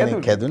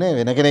කෙනෙක් හැදුනේ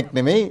වෙන කෙනෙක්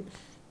නෙමෙයි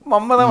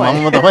මම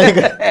තමයි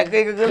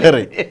ඒක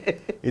කරේ.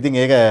 ඉතින්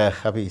ඒක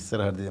අපි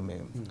ඉස්සරහදී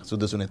මේ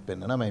සුදුසුනෙත්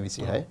පෙන්නනවා මේ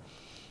 26.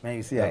 මේ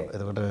 26.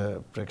 එතකොට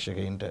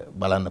ප්‍රේක්ෂකයින්ට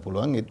බලන්න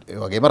පුළුවන්.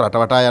 ඒ වගේම රට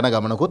වටා යන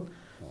ගමනකුත්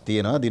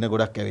තියෙනවා. දින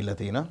ගොඩක් ඇවිල්ලා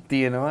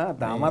තියෙනවා.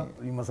 තාමත්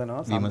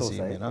විමසනවා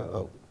සන්තෝෂයි.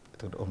 ඔව්.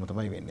 එතකොට ඔහොම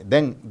තමයි වෙන්නේ.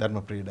 දැන්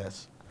ධර්මප්‍රිය ඩෑස්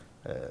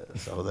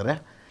සහෝදරයා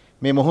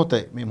මේ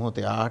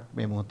මොහොතේ ආර්ට්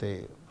මේ මොහොතේ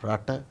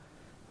රට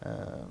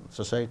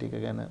සොසයිටි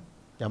එක ගැන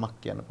යමක්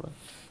කියන්න පුළුවන්.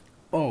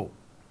 ඔව්.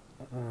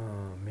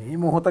 මේ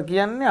මොහොත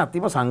කියන්නේ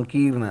අතිම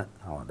සංකීර්ණ.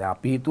 දැන්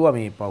අපි හිතුවා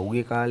මේ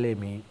පහුගිය කාලේ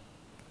මේ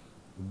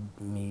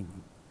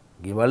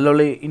ගෙවල්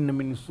වල ඉන්න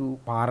මිනිස්සු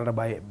පාරට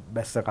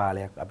බැස්ස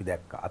කාලයක් අපි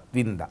දැක්කා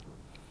අත්විඳා.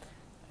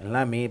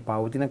 එලා මේ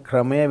පවතින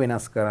ක්‍රමය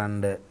වෙනස්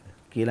කරන්න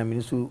කියලා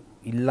මිනිස්සු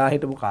ඉල්ලා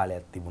හිටපු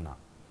කාලයක් තිබුණා.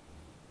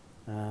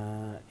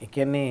 ඒ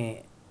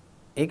කියන්නේ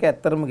ඒක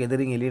ඇත්තරම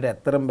ගෙදරින් එළියට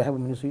ඇත්තරම බහැපු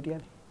මිනිස්සු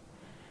හිටියානේ.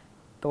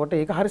 එතකොට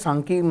ඒක හරි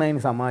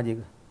සංකීර්ණයිනේ සමාජයක.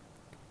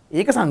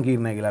 ඒක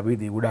සංකීර්ණයි කියලා අපි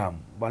හිතුවේ ගොඩාක්.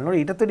 බලනකොට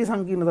ඊටත් වැඩි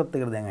සංකීර්ණ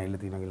තත්ත්වයකට දැන්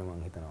ඇවිල්ලා තියෙනවා කියලා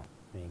මම හිතනවා.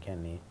 මේ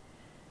කියන්නේ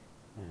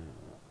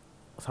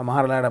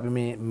සමහර වෙලාවට අපි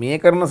මේ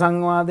කරන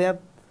සංවාදයක්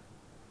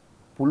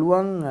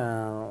පුළුවන්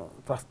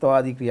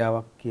ත්‍රස්තවාදී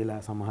ක්‍රියාවක් කියලා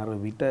සමහර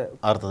විට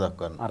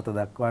අර්ථ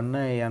දක්වන්න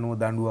ඒ අනුව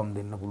දඬුවම්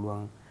දෙන්න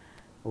පුළුවන්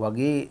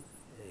වගේ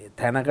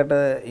තැනකට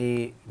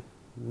ඒ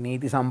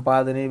නීති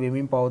සම්පාදනය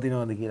වෙමින්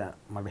පවතිනවද කියලා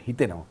මට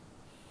හිතෙනවා.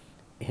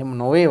 එහෙම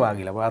නොවේවා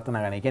කියලා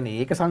ප්‍රාර්ථනා කරනවා. ඒ කියන්නේ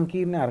ඒක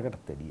සංකීර්ණ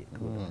අරකටත් වැඩිය.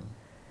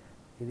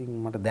 ඉතින්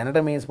මට දැනට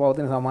මේ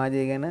පවතින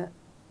සමාජය ගැන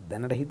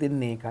දැනට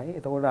හිතෙන්නේ ඒකයි.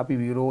 එතකොට අපි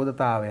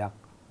විරෝධතාවයක්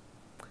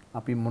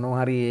අපි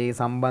මොනවා හරි ඒ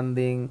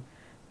සම්බන්ධයෙන්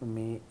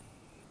මේ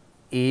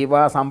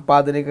ඒවා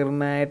සම්පාදනය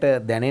කරන අයට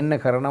දැනෙන්න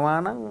කරනවා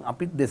නම්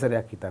අපිත්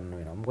දෙසරයක් හිතන්න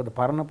වෙනවා. මොකද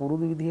පරණ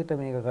පුරුදු විදිහට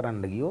මේක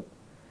කරන්න ගියොත්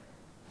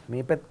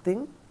මේ පැත්තෙන්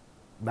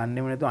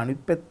දන්නේම නැතුව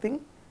අනිත් පැත්තෙන්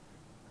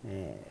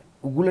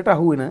උගුලට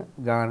අහු වෙන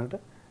ගානට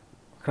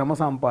ක්‍රම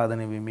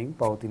සම්පාදනය වෙමින්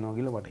පවතිනවා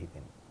කියලා මට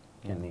හිතෙනවා.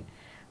 කියන්නේ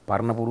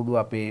පරණ පුරුදු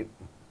අපේ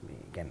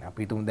කියන්නේ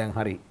අපි තුමු දැන්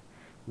හරි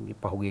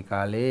පහුගිය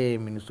කාලේ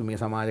මිනිස්සු මේ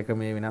සමාජ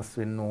ක්‍රමය වෙනස්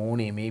වෙන්න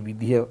ඕනේ මේ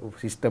විදිහ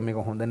සිස්ටම්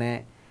එක හොඳ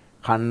නැහැ.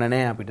 කන්න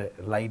නෑ අපිට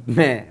ලයිට්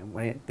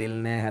නෑ තෙල්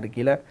නෑ හරි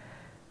කියලා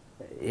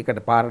ඒකට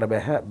පාරට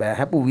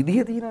බැහැපු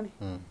විදිහ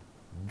තියෙනනේ.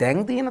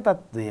 දැන් තියෙන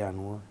තත්ත්වය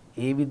අනුව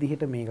ඒ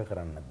විදිහට මේක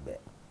කරන්නත් බෑ.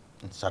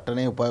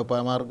 සටනේ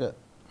උපාය මාර්ග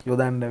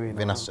යොදන්න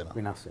වෙනස්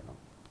වෙනවා.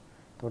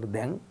 ඒකට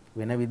දැන්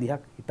වෙන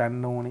විදිහක්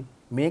හිතන්න ඕනේ.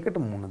 මේකට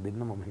මුණ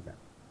දෙන්න මම හිතන්නේ.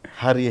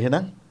 හරි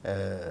එහෙනම්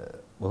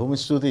බොහොම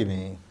ස්තුතියි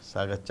මේ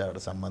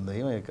සාකච්ඡාවට සම්බන්ධ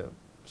වීම. ඒක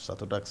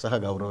සතුටක්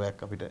සහ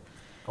ගෞරවයක් අපිට.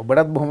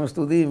 ඔබටත් බොහොම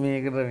ස්තුතියි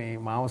මේකට මේ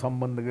මාව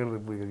සම්බන්ධ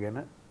කරපු එක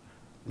ගැන.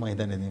 මම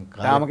හිතන්නේ ඉතින්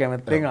තාම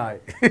කැමැත්තෙන්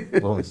ආවේ.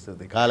 බොහොම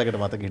ස්තුතියි. කාලයකට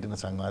මතක හිටින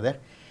සංවාදයක්.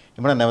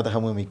 එමුනම් නැවත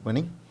හමුවෙමු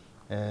ඉක්මනින්.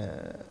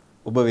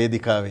 ඔබ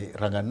වේදිකාවේ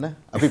රඟන්න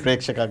අපි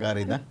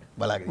ප්‍රේක්ෂකාගාරේ ඉඳන්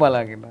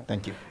බලාගෙන.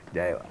 Thank you.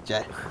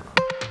 ජය.